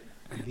make it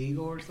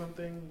legal or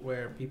something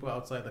where people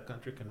outside the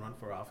country can run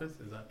for office.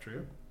 Is that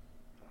true?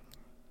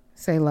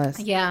 Say less.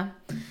 Yeah.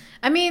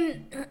 I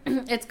mean,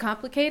 it's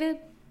complicated,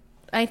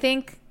 I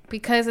think,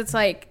 because it's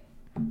like,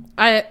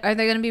 are there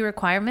going to be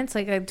requirements?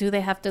 Like, do they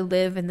have to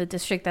live in the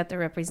district that they're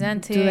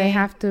representing? Do they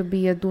have to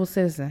be a dual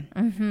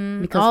citizen?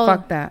 Because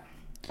fuck that.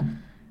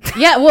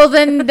 Yeah, well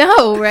then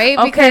no, right?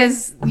 Okay.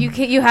 Because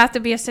you have to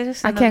be a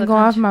citizen. I can't go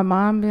off my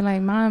mom and be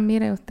like, Mom,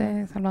 mire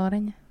usted es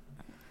salvadoreña.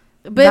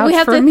 But we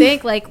have to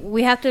think, like,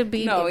 we have to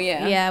be. No,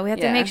 yeah. Yeah, we have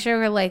to make sure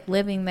we're, like,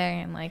 living there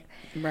and, like.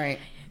 Right.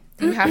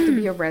 You have to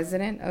be a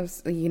resident of,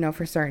 you know,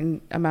 for a certain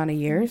amount of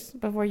years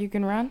before you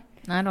can run.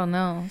 I don't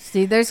know.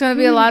 See, there's going to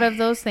be a lot of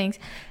those things.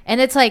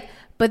 And it's like,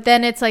 but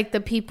then it's like the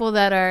people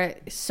that are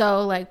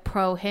so like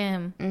pro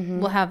him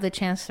will have the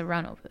chance to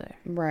run over there.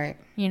 Right.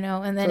 You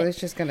know, and then so it's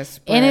just going to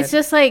spread. And it's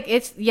just like,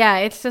 it's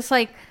just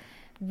like,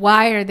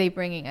 why are they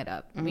bringing it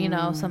up? You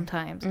know,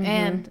 sometimes.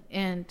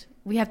 And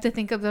we have to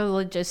think of the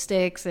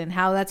logistics and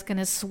how that's going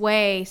to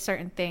sway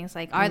certain things.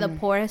 Like, are the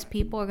poorest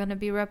people going to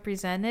be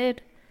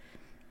represented?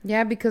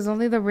 Yeah, because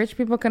only the rich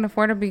people can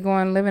afford to be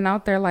living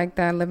out there like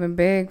that, living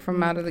big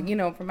from out of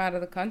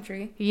the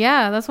country.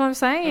 Yeah, that's what I'm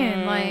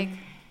saying. Like,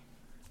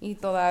 y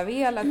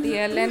todavía la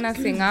tía Elena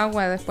sin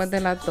agua después de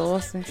las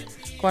 12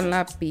 con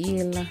la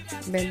pila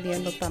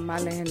vendiendo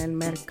tamales en el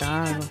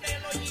mercado.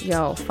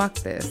 Yo, fuck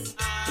this.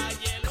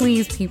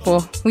 Please,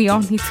 people, we all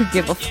need to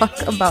give a fuck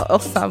about El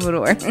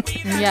Salvador.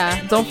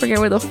 Yeah. Don't forget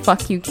where the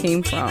fuck you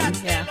came from.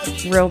 Yeah.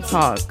 Real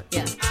talk.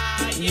 Yeah.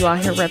 You out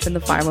here repping the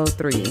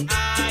 503.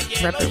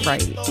 Rep it right.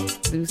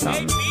 Do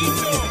something. Do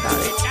shit about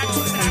it.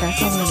 And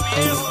that's all I'm going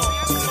to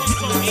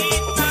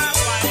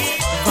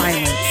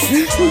Violence.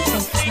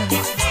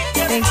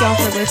 Thank y'all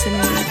for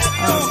listening.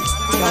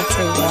 Y'all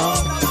stay well.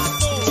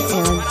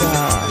 And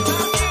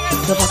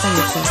good luck on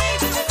your trip.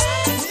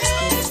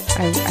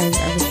 I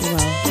wish you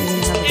well. You're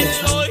going to have a good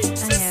time.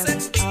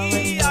 I'll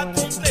let you know what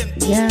I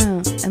find.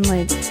 Yeah. And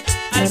like,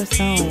 let us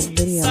know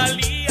video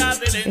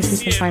if you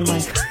can find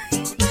Wi-Fi.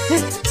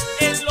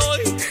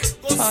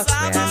 Fuck,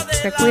 man.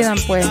 Se cuidan,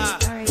 pues. All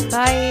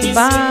right, bye.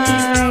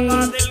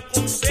 Bye.